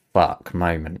the fuck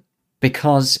moment,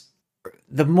 because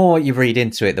the more you read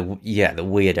into it, the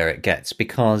weirder it gets,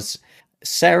 because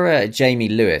Sarah Jamie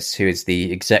Lewis, who is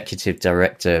the executive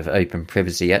director of Open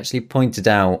Privacy, actually pointed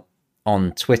out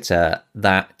on Twitter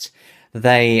that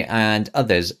they and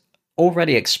others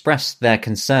already expressed their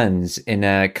concerns in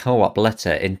a co-op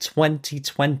letter in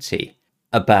 2020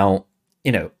 about,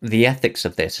 the ethics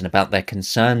of this and about their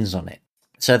concerns on it.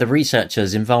 So the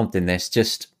researchers involved in this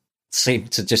just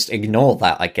seemed to just ignore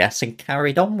that, I guess, and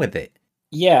carried on with it.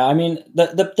 Yeah, I mean,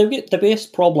 the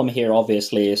biggest problem here,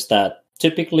 obviously, is that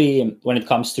typically when it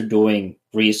comes to doing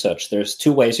research, there's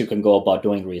two ways you can go about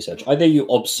doing research. Either you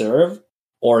observe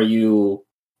or you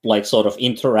like sort of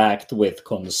interact with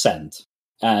consent.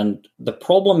 And the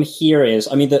problem here is,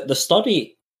 I mean, the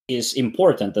study is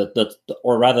important,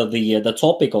 or rather the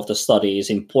topic of the study is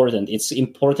important. It's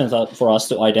important for us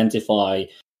to identify,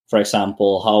 for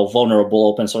example, how vulnerable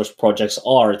open source projects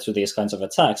are to these kinds of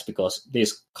attacks, because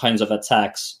these kinds of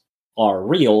attacks are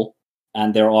real,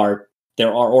 and there are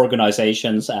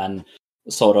organizations and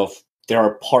sort of there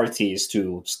are parties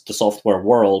to the software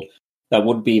world that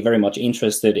would be very much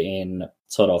interested in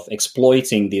sort of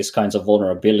exploiting these kinds of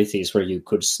vulnerabilities where you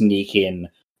could sneak in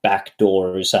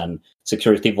backdoors and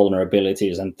security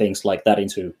vulnerabilities and things like that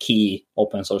into key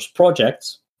open source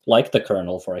projects, like the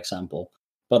kernel, for example.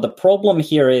 But the problem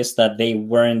here is that they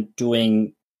weren't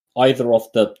doing either of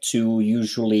the two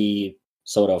usually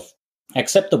sort of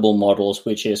acceptable models,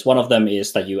 which is, one of them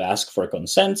is that you ask for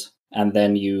consent, and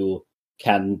then you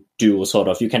can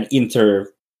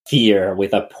interfere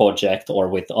with a project or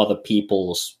with other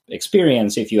people's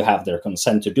experience if you have their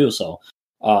consent to do so.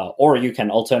 Or you can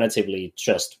alternatively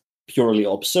just purely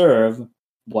observe,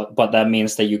 but that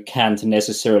means that you can't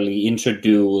necessarily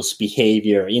introduce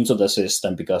behavior into the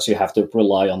system because you have to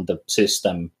rely on the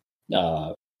system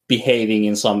behaving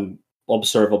in some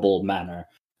observable manner.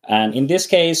 And in this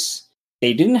case,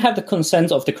 they didn't have the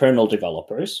consent of the kernel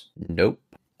developers. Nope.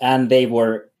 And they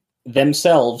were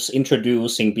themselves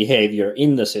introducing behavior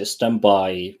in the system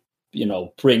by,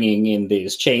 bringing in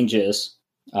these changes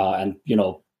and,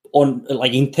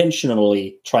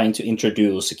 intentionally trying to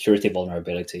introduce security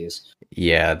vulnerabilities.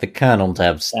 Yeah, the kernel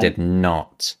devs did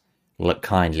not look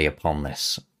kindly upon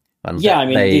this. And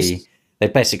they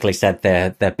basically said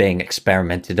they're being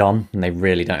experimented on, and they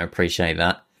really don't appreciate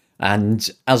that. And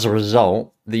as a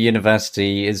result, the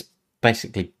university is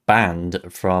basically banned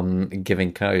from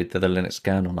giving code to the Linux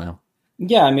kernel now.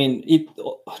 Yeah, I mean,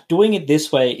 doing it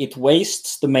this way, it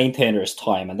wastes the maintainer's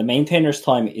time, and the maintainer's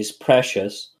time is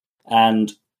precious.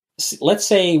 And let's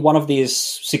say one of these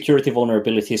security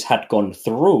vulnerabilities had gone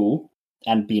through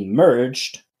and been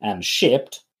merged and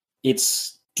shipped.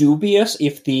 It's dubious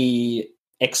if the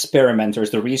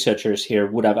experimenters, the researchers here,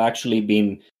 would have actually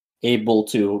been able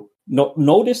to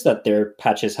notice that their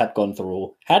patches had gone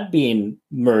through, had been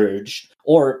merged,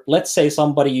 or let's say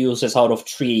somebody uses out of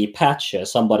 3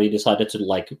 patches, somebody decided to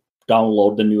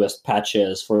download the newest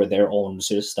patches for their own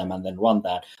system and then run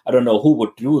that. I don't know who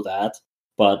would do that,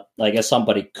 but I guess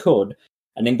somebody could.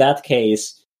 And in that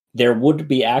case, there would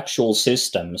be actual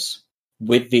systems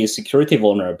with these security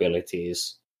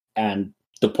vulnerabilities, and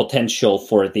the potential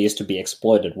for these to be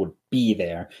exploited would be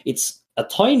there. It's a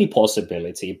tiny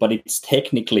possibility, but it's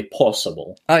technically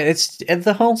possible.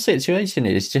 The whole situation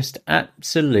is just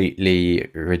absolutely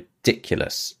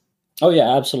ridiculous. Oh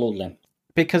yeah, absolutely.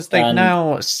 Because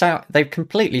they've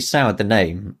completely soured the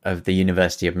name of the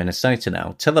University of Minnesota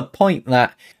now, to the point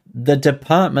that the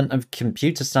Department of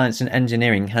Computer Science and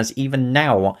Engineering has even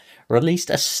now released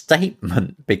a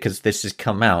statement because this has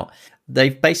come out.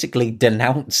 They've basically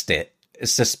denounced it,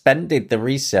 suspended the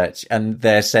research, and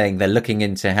they're saying they're looking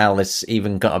into how this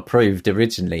even got approved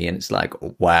originally. And it's like,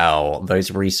 wow,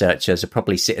 those researchers are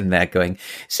probably sitting there going,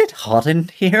 is it hot in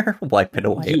here? Wiping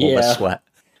away all the sweat.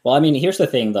 Well, I mean, here's the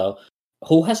thing, though.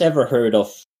 Who has ever heard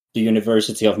of the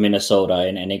University of Minnesota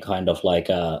in any kind of like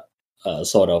a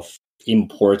sort of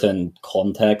important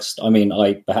context? I mean,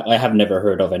 I have never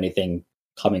heard of anything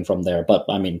coming from there, but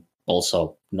I mean,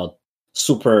 also not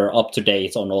super up to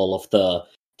date on all of the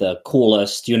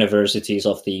coolest universities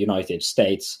of the United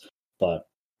States, but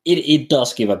it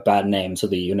does give a bad name to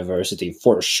the university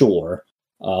for sure.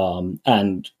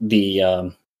 And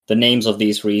the names of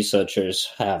these researchers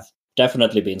have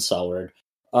definitely been soured.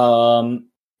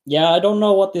 Yeah, I don't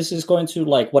know what this is going to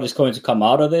what is going to come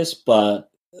out of this, but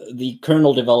the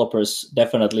kernel developers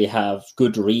definitely have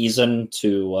good reason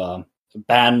to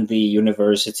ban the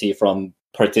university from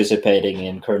participating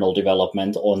in kernel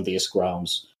development on these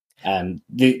grounds. And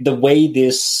the way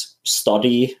this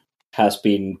study has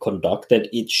been conducted,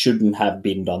 it shouldn't have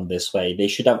been done this way. They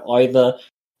should have either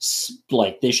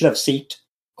sought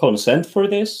consent for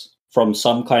this from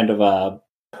some kind of a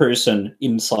person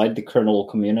inside the kernel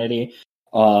community,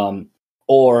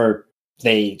 or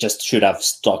they just should have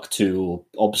stuck to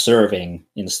observing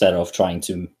instead of trying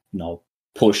to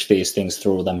push these things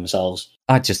through themselves.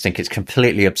 I just think it's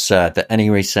completely absurd that any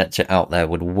researcher out there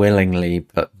would willingly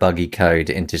put buggy code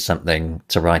into something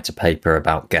to write a paper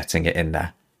about getting it in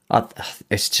there.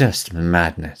 It's just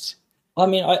madness. I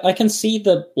mean, I can see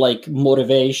the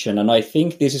motivation, and I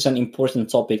think this is an important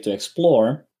topic to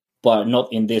explore, but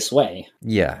not in this way.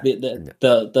 Yeah.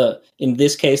 The in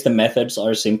this case, the methods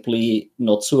are simply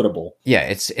not suitable. Yeah,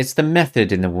 it's the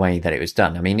method in the way that it was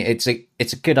done. I mean, it's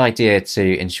a good idea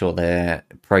to ensure the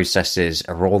processes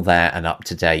are all there and up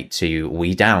to date to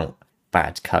weed out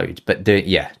bad code. But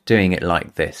doing it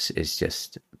like this is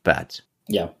just bad.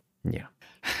 Yeah. Yeah.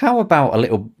 How about a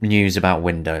little news about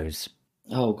Windows?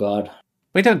 Oh, God.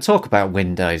 We don't talk about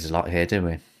Windows a lot here, do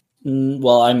we?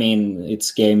 Well, I mean,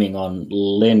 it's gaming on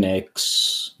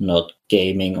Linux, not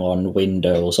gaming on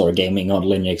Windows, or gaming on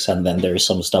Linux, and then there's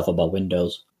some stuff about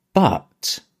Windows.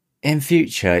 But in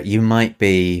future, you might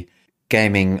be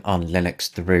gaming on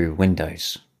Linux through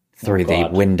Windows, through the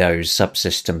Windows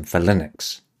subsystem for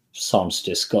Linux. Sounds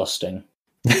disgusting.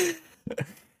 It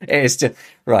is just,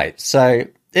 right, so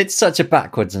it's such a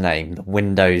backwards name, the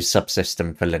Windows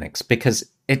subsystem for Linux, because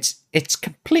it's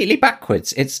completely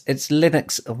backwards. It's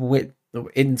Linux with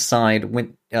inside.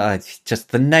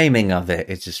 Just the naming of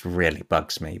it just really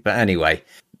bugs me. But anyway,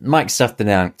 Microsoft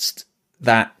announced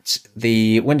that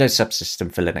the Windows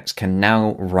subsystem for Linux can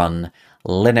now run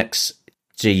Linux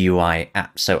GUI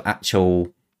apps, so actual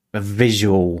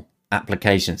visual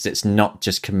applications. It's not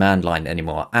just command line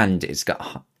anymore, and it's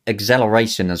got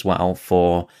acceleration as well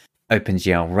for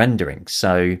OpenGL rendering.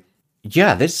 So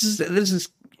yeah, this is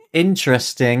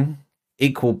interesting,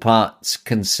 equal parts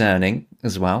concerning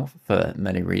as well for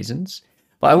many reasons.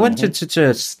 But I wanted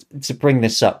to bring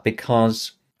this up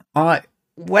because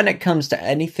when it comes to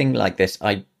anything like this,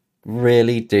 I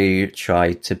really do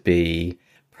try to be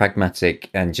pragmatic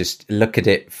and just look at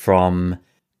it from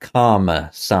calmer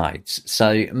sides.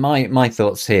 So my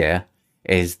thoughts here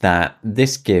is that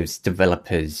this gives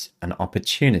developers an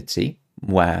opportunity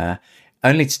where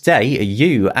only today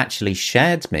you actually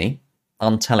shared me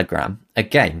on Telegram a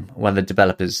game where the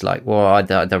developer's like, well, I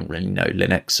don't really know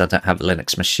Linux. I don't have a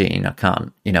Linux machine. I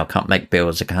can't make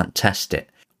builds. I can't test it.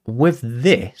 With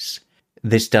this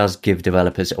does give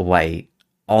developers a way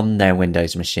on their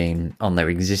Windows machine, on their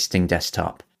existing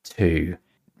desktop, to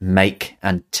make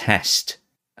and test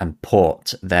and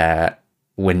port their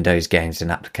Windows games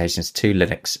and applications to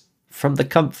Linux from the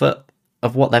comfort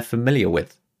of what they're familiar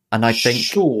with. And I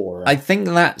think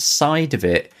that side of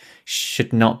it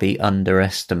should not be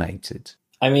underestimated.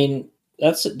 I mean,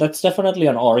 that's definitely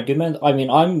an argument. I mean,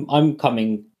 I'm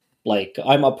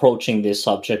approaching this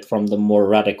subject from the more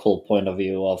radical point of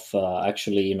view of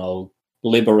actually,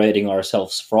 liberating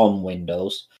ourselves from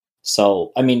Windows.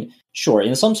 So, I mean, sure,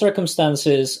 in some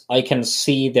circumstances, I can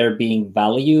see there being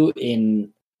value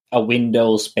in a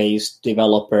Windows-based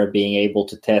developer being able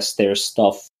to test their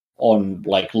stuff on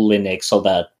Linux so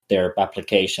that their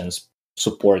applications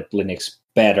support Linux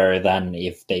better than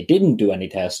if they didn't do any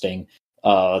testing.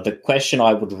 The question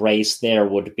I would raise there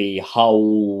would be,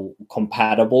 how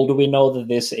compatible do we know that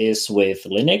this is with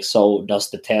Linux? So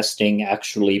does the testing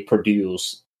actually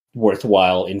produce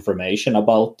worthwhile information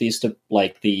about these,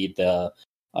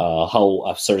 how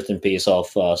a certain piece of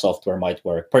software might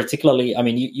work? Particularly, I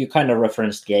mean, you kind of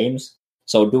referenced games.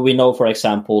 So do we know, for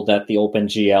example, that the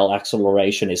OpenGL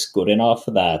acceleration is good enough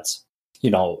that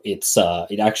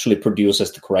it actually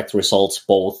produces the correct results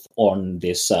both on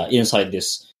this inside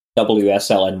this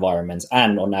WSL environments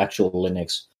and on actual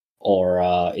Linux,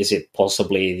 or is it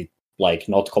possibly like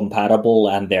not compatible,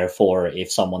 and therefore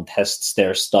if someone tests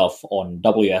their stuff on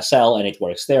WSL and it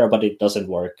works there but it doesn't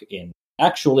work in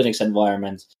actual Linux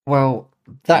environment? Well,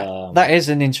 that is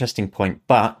an interesting point,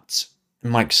 but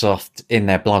Microsoft in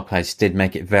their blog post did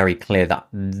make it very clear that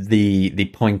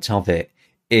the point of it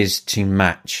is to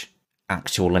match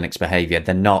actual Linux behavior.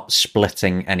 They're not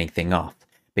splitting anything off,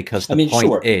 because the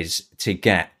point is to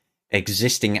get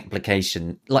existing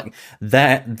application, like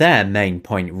their main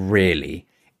point really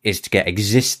is to get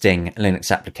existing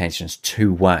Linux applications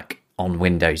to work on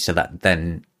Windows, so that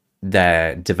then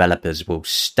their developers will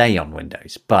stay on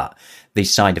Windows. But the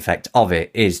side effect of it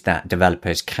is that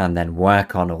developers can then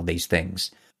work on all these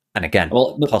things and again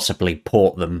possibly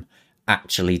port them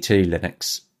actually to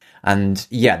Linux. And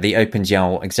yeah, the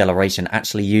OpenGL acceleration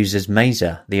actually uses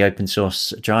Mesa, the open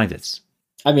source drivers.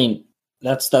 I mean,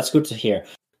 that's good to hear,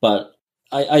 but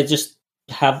I just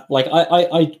have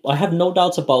I have no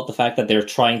doubts about the fact that they're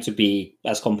trying to be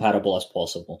as compatible as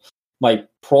possible. My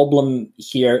problem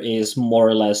here is more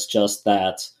or less just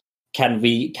that can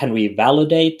we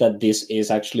validate that this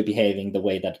is actually behaving the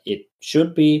way that it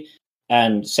should be?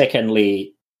 And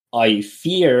secondly, I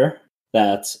fear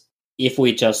that if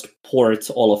we just port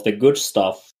all of the good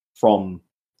stuff from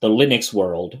the Linux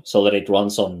world so that it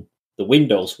runs on the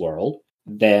Windows world,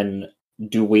 then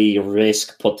do we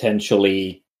risk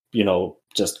potentially,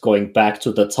 just going back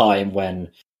to the time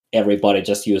when everybody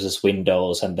just uses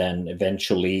Windows, and then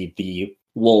eventually the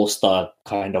walls start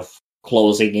kind of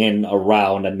closing in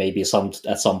around, and maybe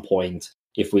at some point,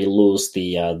 if we lose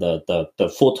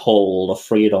the foothold of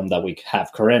freedom that we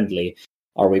have currently,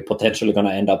 are we potentially going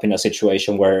to end up in a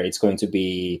situation where it's going to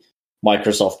be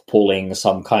Microsoft pulling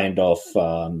some kind of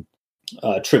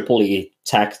triple E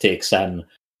tactics, and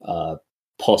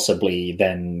possibly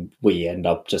then we end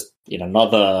up just in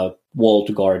another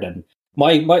walled garden?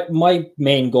 My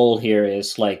main goal here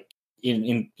is, like,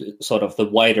 in sort of the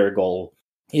wider goal,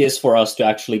 is for us to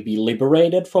actually be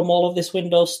liberated from all of this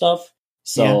Windows stuff.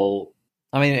 So,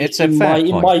 yeah. I mean, it's a fair point.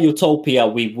 In my utopia,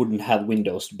 we wouldn't have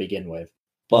Windows to begin with.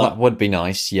 But that would be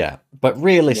nice, yeah. But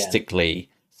realistically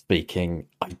speaking,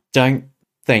 I don't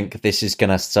think this is going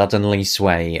to suddenly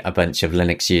sway a bunch of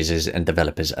Linux users and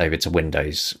developers over to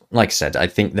Windows. Like I said, I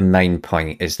think the main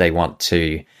point is they want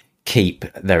to keep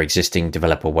their existing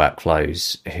developer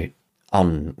workflows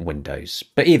on Windows.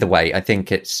 But either way, I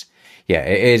think it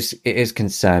is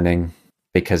concerning,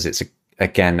 because it's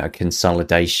again a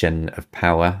consolidation of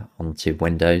power onto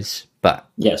Windows. But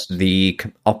yes, the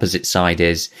opposite side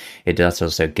is it does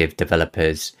also give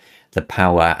developers the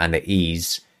power and the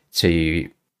ease to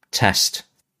test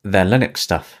their Linux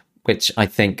stuff, which I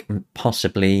think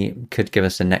possibly could give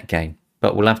us a net gain.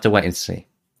 But we'll have to wait and see.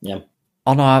 Yeah.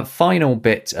 On our final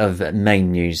bit of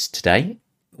main news today,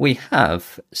 we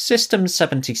have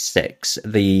System76,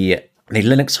 the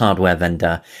Linux hardware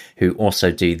vendor who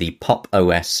also do the Pop!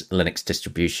 OS Linux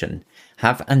distribution,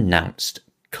 have announced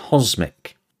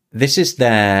Cosmic. This is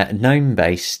their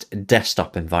GNOME-based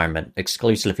desktop environment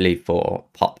exclusively for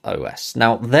Pop! OS.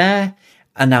 Now, their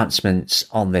announcements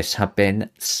on this have been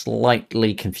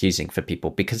slightly confusing for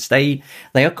people, because they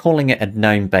are calling it a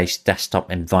GNOME-based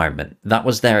desktop environment. That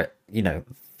was their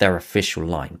official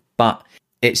line, but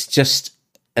it's just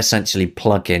essentially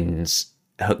plugins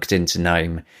hooked into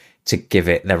GNOME to give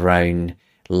it their own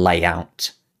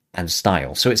layout and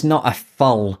style. So it's not a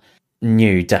full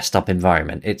new desktop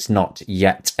environment. It's not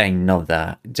yet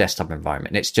another desktop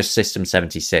environment. It's just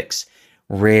System76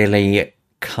 really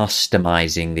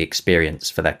customizing the experience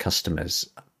for their customers,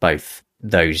 both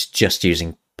those just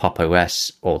using Pop!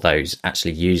 OS or those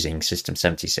actually using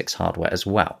System76 hardware as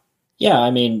well. Yeah,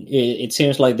 I mean, it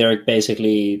seems like they're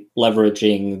basically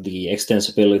leveraging the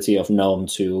extensibility of GNOME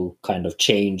to kind of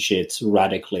change it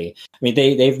radically. I mean,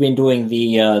 they've been doing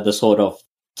the sort of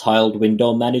tiled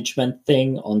window management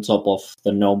thing on top of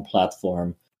the GNOME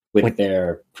platform with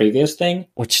their previous thing,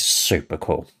 which is super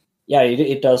cool. Yeah,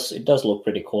 it does look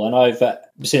pretty cool. And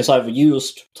since I've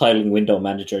used tiling window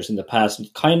managers in the past,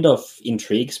 it kind of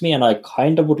intrigues me, and I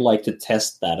kind of would like to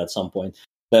test that at some point.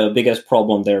 The biggest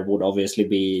problem there would obviously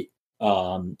be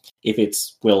if it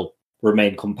will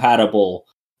remain compatible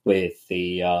with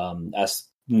the as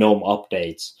GNOME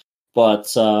updates.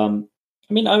 But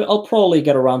I mean, I'll probably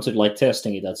get around to like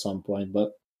testing it at some point.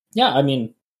 But yeah, I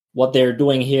mean, what they're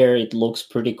doing here, it looks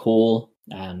pretty cool,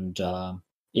 and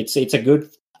it's a good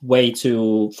way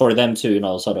for them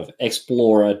to sort of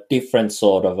explore a different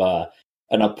sort of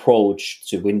an approach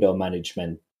to window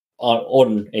management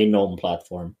on a GNOME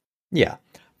platform. Yeah.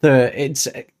 It's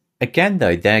again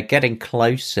though, they're getting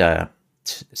closer,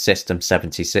 System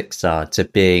 76 are, to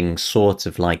being sort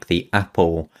of like the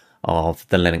Apple of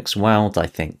the Linux world, I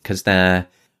think, because they're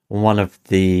one of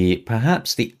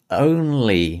perhaps the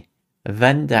only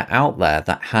vendor out there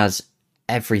that has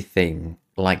everything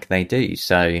like they do.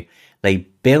 So they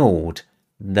build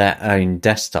their own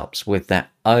desktops with their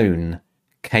own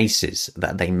cases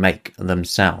that they make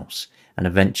themselves. And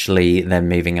eventually they're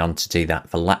moving on to do that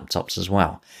for laptops as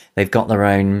well. They've got their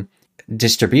own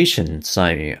distribution,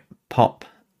 so Pop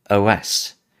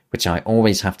OS, which I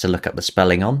always have to look up the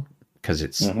spelling on because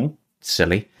it's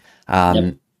silly.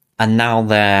 Yep. And now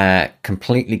they're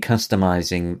completely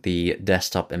customizing the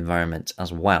desktop environment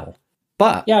as well.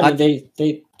 But yeah, I mean,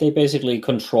 they basically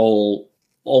control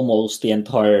almost the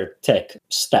entire tech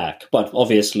stack, but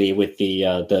obviously with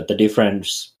the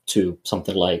difference to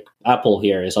something like Apple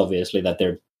here is obviously that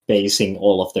they're basing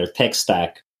all of their tech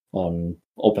stack on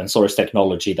open source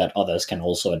technology that others can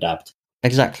also adapt.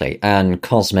 Exactly, and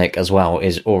Cosmic as well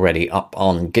is already up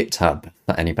on GitHub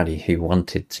for anybody who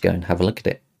wanted to go and have a look at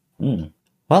it.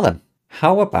 Well then,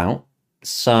 how about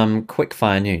some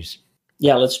quickfire news?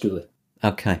 Yeah, let's do it.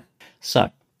 Okay,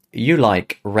 so you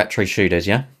like retro shooters,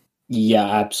 yeah? Yeah,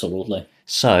 absolutely.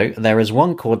 So there is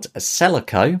one called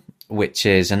Celico, which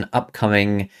is an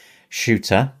upcoming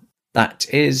shooter that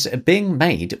is being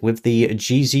made with the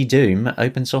GZ Doom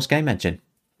open source game engine.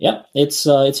 Yeah, it's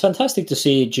fantastic to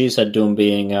see GZ Doom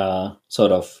being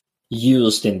sort of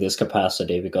used in this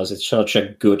capacity because it's such a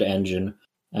good engine,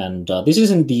 and this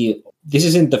isn't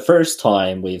the first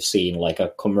time we've seen like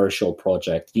a commercial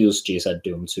project use GZ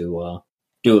Doom to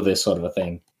do this sort of a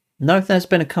thing. No, there's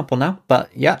been a couple now, but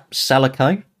yeah,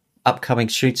 Celico, upcoming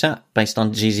shooter based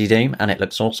on GZ Doom, and it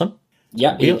looks awesome.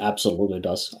 Yeah, it absolutely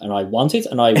does, and I want it,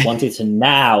 and I want it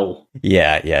now.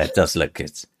 Yeah, it does look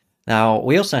good. Now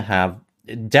we also have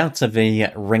Delta V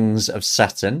Rings of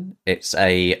Saturn. It's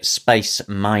a space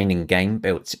mining game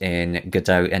built in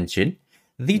Godot engine.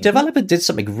 The developer did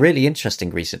something really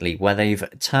interesting recently where they've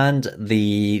turned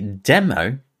the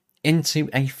demo into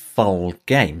a full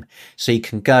game. So you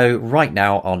can go right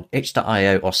now on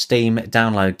itch.io or Steam,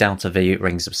 download Delta V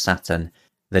Rings of Saturn,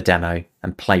 the demo,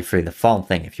 and play through the full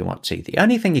thing if you want to. The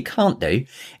only thing you can't do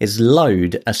is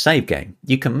load a save game.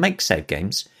 You can make save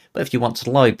games, but if you want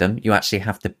to load them, you actually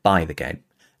have to buy the game.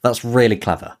 That's really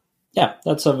clever. Yeah,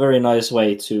 that's a very nice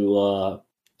way to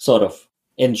sort of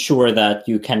ensure that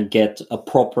you can get a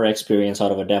proper experience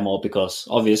out of a demo, because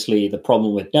obviously the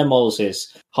problem with demos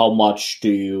is how much do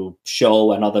you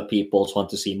show and other people want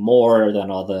to see more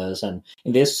than others. And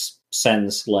in this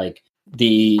sense, like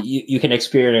you can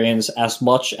experience as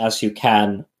much as you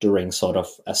can during sort of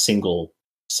a single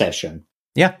session.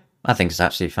 Yeah, I think it's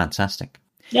absolutely fantastic.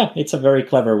 Yeah, it's a very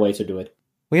clever way to do it.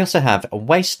 We also have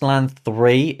Wasteland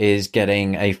 3 is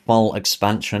getting a full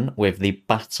expansion with the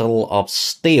Battle of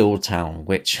Steeltown,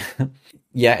 which,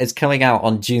 yeah, is coming out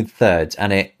on June 3rd,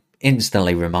 and it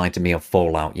instantly reminded me of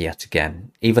Fallout yet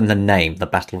again. Even the name, the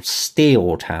Battle of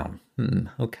Steeltown.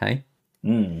 Okay.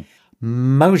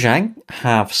 Mojang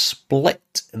have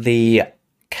split the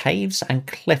Caves and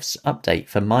Cliffs update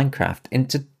for Minecraft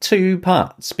into 2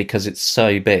 parts because it's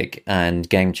so big and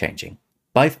game-changing.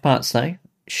 Both parts, though,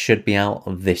 should be out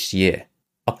this year.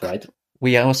 Right.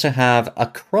 We also have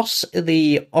Across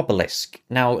the Obelisk.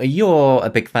 Now, you're a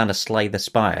big fan of Slay the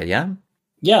Spire, yeah?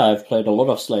 Yeah, I've played a lot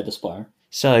of Slay the Spire.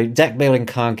 So, deck building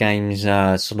card games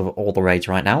are sort of all the rage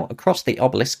right now. Across the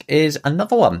Obelisk is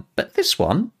another one, but this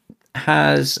one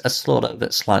has a sort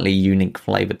of slightly unique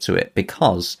flavour to it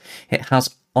because it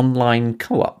has online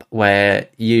co-op where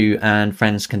you and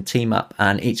friends can team up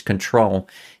and each control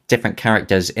different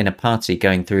characters in a party,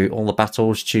 going through all the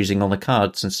battles, choosing all the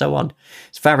cards, and so on.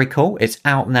 It's very cool. It's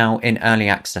out now in early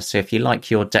access, so if you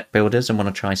like your deck builders and want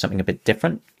to try something a bit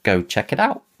different, go check it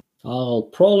out. I'll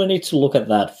probably need to look at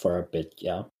that for a bit,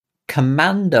 yeah.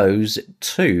 Commandos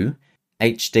 2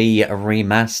 HD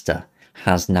Remaster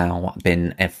has now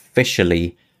been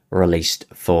officially released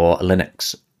for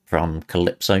Linux from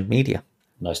Calypso Media.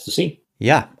 Nice to see.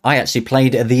 Yeah, I actually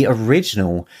played the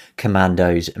original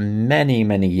Commandos many,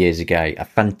 many years ago. A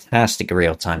fantastic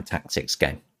real-time tactics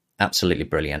game. Absolutely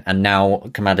brilliant. And now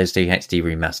Commandos 2 HD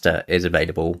Remaster is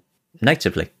available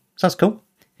natively. So that's cool.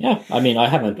 Yeah, I mean, I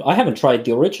haven't tried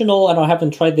the original and I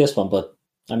haven't tried this one, but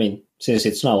I mean, since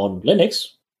it's now on Linux,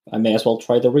 I may as well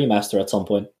try the remaster at some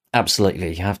point.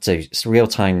 Absolutely, you have to.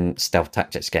 Real-time stealth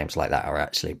tactics games like that are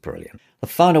actually brilliant. The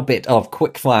final bit of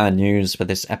quickfire news for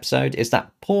this episode is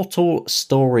that Portal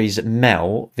Stories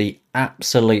Mel, the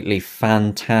absolutely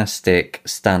fantastic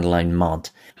standalone mod,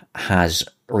 has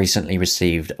recently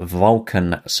received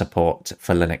Vulkan support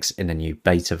for Linux in a new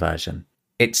beta version.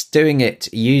 It's doing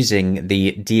it using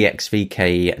the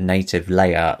DXVK native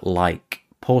layer like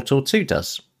Portal 2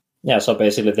 does. Yeah, so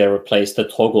basically they replaced the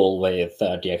toggle with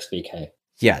DXVK.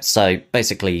 Yeah, so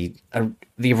basically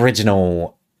the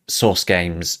original source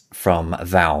games from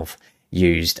Valve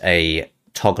used a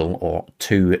toggle or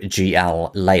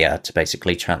 2GL layer to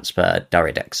basically transfer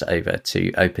Daridex over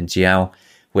to OpenGL,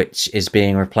 which is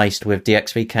being replaced with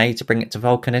DXVK to bring it to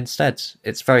Vulkan instead.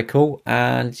 It's very cool,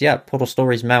 and yeah, Portal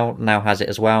Stories now has it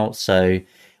as well, so,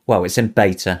 well, it's in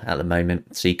beta at the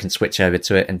moment, so you can switch over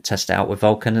to it and test it out with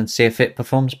Vulkan and see if it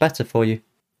performs better for you.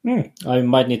 I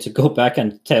might need to go back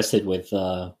and test it with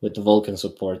the Vulkan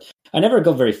support. I never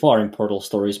got very far in Portal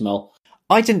Stories, Mel.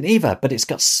 I didn't either, but it's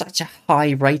got such a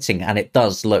high rating, and it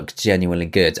does look genuinely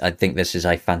good. I think this is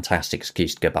a fantastic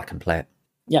excuse to go back and play it.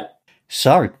 Yeah.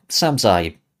 So,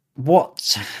 Samsai,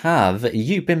 what have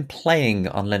you been playing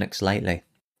on Linux lately?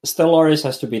 Stellaris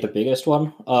has to be the biggest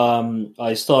one.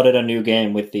 I started a new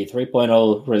game with the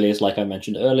 3.0 release, like I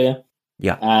mentioned earlier.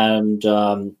 Yeah. And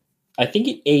I think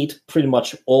it ate pretty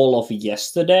much all of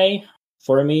yesterday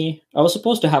for me. I was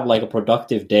supposed to have like a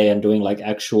productive day and doing like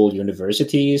actual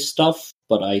university stuff,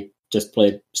 but I just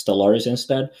played Stellaris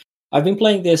instead. I've been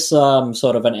playing this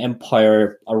sort of an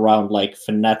empire around like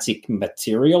fanatic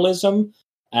materialism.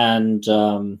 And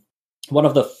one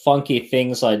of the funky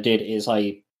things I did is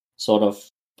I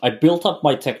built up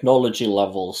my technology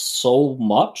level so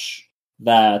much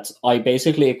that I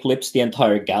basically eclipsed the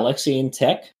entire galaxy in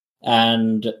tech.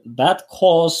 And that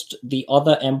caused the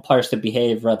other empires to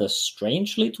behave rather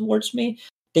strangely towards me.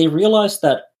 They realized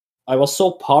that I was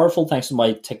so powerful thanks to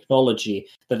my technology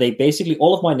that they basically,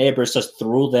 all of my neighbors just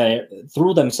threw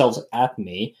themselves at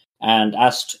me and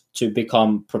asked to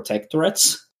become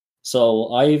protectorates.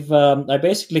 So I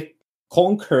basically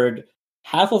conquered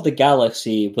half of the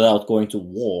galaxy without going to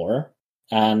war,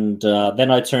 and then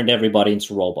I turned everybody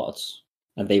into robots,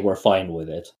 and they were fine with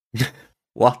it.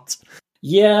 What?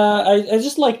 Yeah, I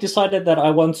just like decided that I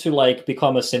want to like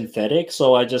become a synthetic,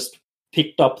 so I just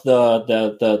picked up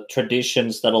the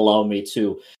traditions that allow me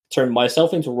to turn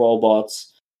myself into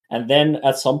robots, and then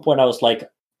at some point I was like,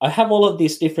 I have all of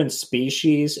these different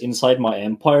species inside my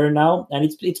empire now,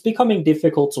 and it's becoming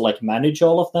difficult to like manage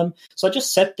all of them. So I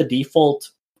just set the default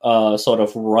sort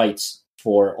of rights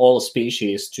for all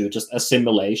species to just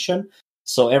assimilation.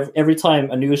 So every time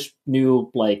a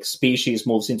new like species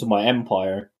moves into my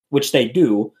empire, which they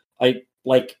do, I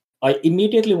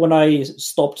immediately, when I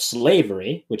stopped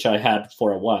slavery, which I had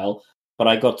for a while, but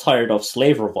I got tired of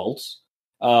slave revolts,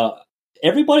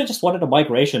 everybody just wanted a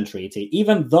migration treaty,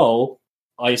 even though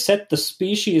I set the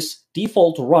species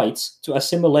default rights to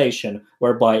assimilation,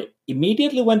 whereby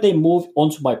immediately when they move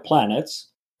onto my planets,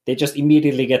 they just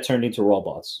immediately get turned into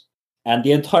robots. And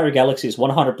the entire galaxy is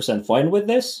 100% fine with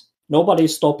this.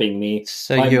 Nobody's stopping me.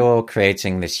 So you're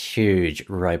creating this huge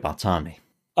robot army.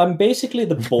 I'm basically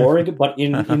the Borg, but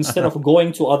instead of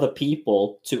going to other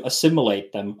people to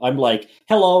assimilate them, I'm like,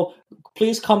 hello,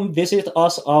 please come visit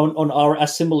us on our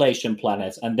assimilation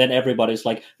planet. And then everybody's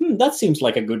like, that seems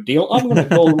like a good deal. I'm going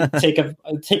to go take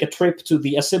a trip to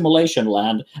the assimilation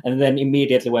land. And then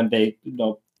immediately when they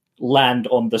land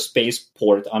on the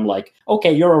spaceport, I'm like,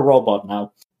 okay, you're a robot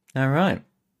now. All right.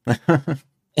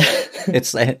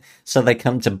 So they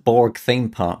come to Borg theme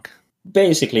park.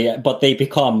 Basically, but they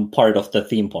become part of the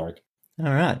theme park.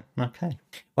 All right, okay.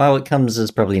 Well, it comes as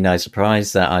probably no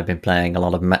surprise that I've been playing a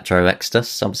lot of Metro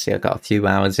Exodus. Obviously, I've got a few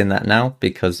hours in that now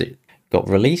because it got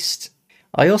released.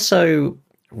 I also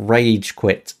rage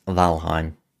quit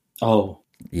Valheim. Oh.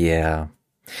 Yeah.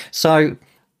 So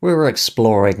we were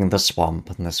exploring the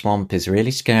swamp, and the swamp is really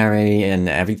scary, and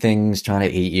everything's trying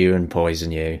to eat you and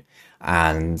poison you.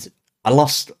 And I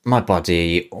lost my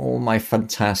body, all my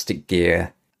fantastic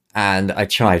gear, and I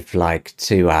tried for like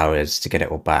 2 hours to get it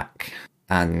all back.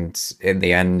 And in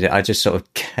the end, I just sort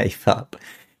of gave up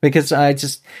because I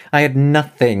had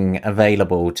nothing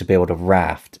available to build a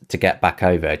raft to get back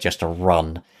over, just to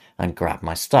run and grab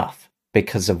my stuff.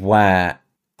 Because of where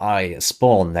I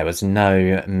spawned, there was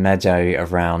no meadow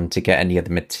around to get any of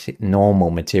the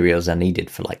normal materials I needed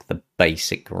for like the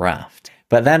basic raft.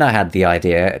 But then I had the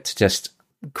idea to just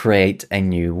create a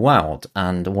new world,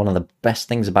 and one of the best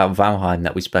things about Valheim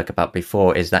that we spoke about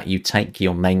before is that you take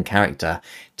your main character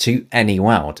to any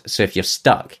world. So if you're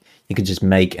stuck, you can just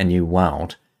make a new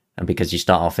world, and because you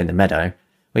start off in the meadow,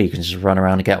 well, you can just run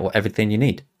around and get everything you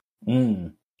need.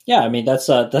 Yeah, I mean that's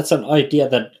an idea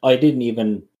that I didn't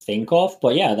even think of,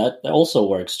 but yeah, that also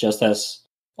works, just as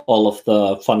all of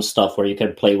the fun stuff where you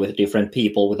can play with different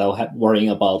people without worrying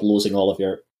about losing all of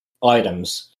your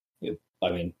items. I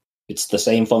mean, it's the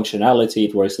same functionality.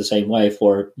 It works the same way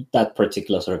for that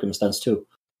particular circumstance too.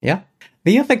 Yeah.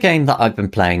 The other game that I've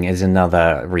been playing is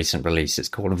another recent release. It's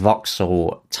called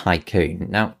Voxel Tycoon.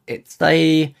 Now, it's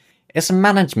a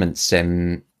management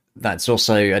sim that's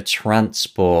also a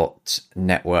transport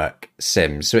network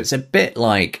sim. So it's a bit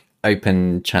like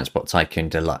Open Transport Tycoon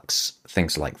Deluxe,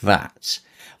 things like that.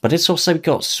 But it's also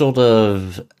got sort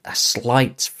of a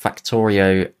slight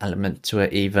Factorio element to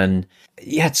it even.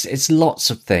 Yeah, it's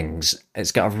lots of things.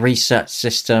 It's got a research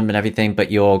system and everything,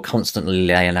 but you're constantly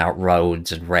laying out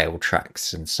roads and rail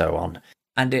tracks and so on.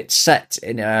 And it's set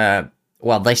in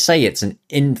they say it's an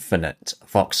infinite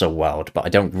voxel world, but I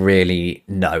don't really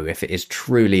know if it is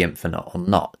truly infinite or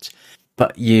not.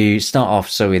 But you start off,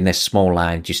 so in this small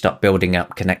land, you start building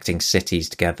up, connecting cities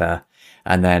together.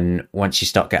 And then once you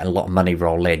start getting a lot of money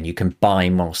roll in, you can buy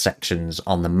more sections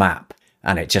on the map.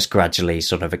 And it just gradually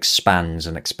sort of expands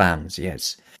and expands.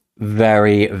 Yes,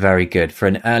 very, very good. For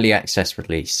an early access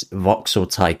release, Voxel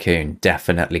Tycoon,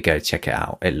 definitely go check it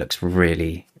out. It looks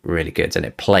really, really good and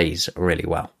it plays really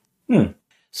well.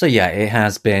 So yeah, it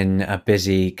has been a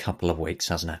busy couple of weeks,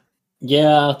 hasn't it?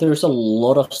 Yeah, there's a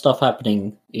lot of stuff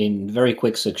happening in very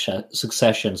quick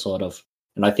succession, sort of.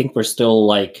 And I think we're still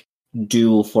like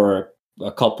due for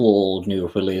a couple new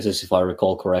releases, if I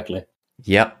recall correctly.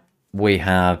 Yep, we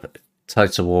have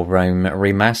Total War Rome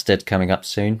Remastered coming up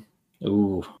soon.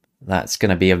 Ooh. That's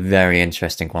going to be a very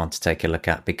interesting one to take a look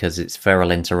at because it's Feral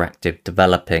Interactive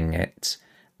developing it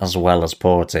as well as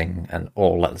porting and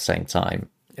all at the same time.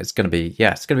 It's going to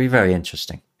be very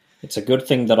interesting. It's a good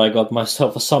thing that I got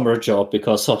myself a summer job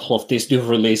because all of these new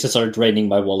releases are draining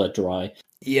my wallet dry.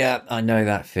 Yeah, I know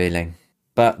that feeling.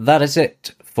 But that is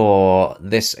it for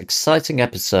this exciting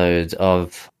episode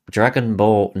of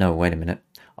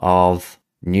of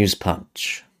News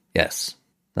Punch. Yes,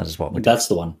 that is what we're doing. That's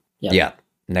the one. Yeah,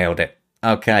 nailed it.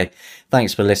 Okay,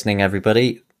 thanks for listening,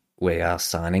 everybody. We are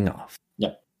signing off.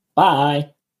 Yep. Bye.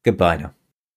 Goodbye now.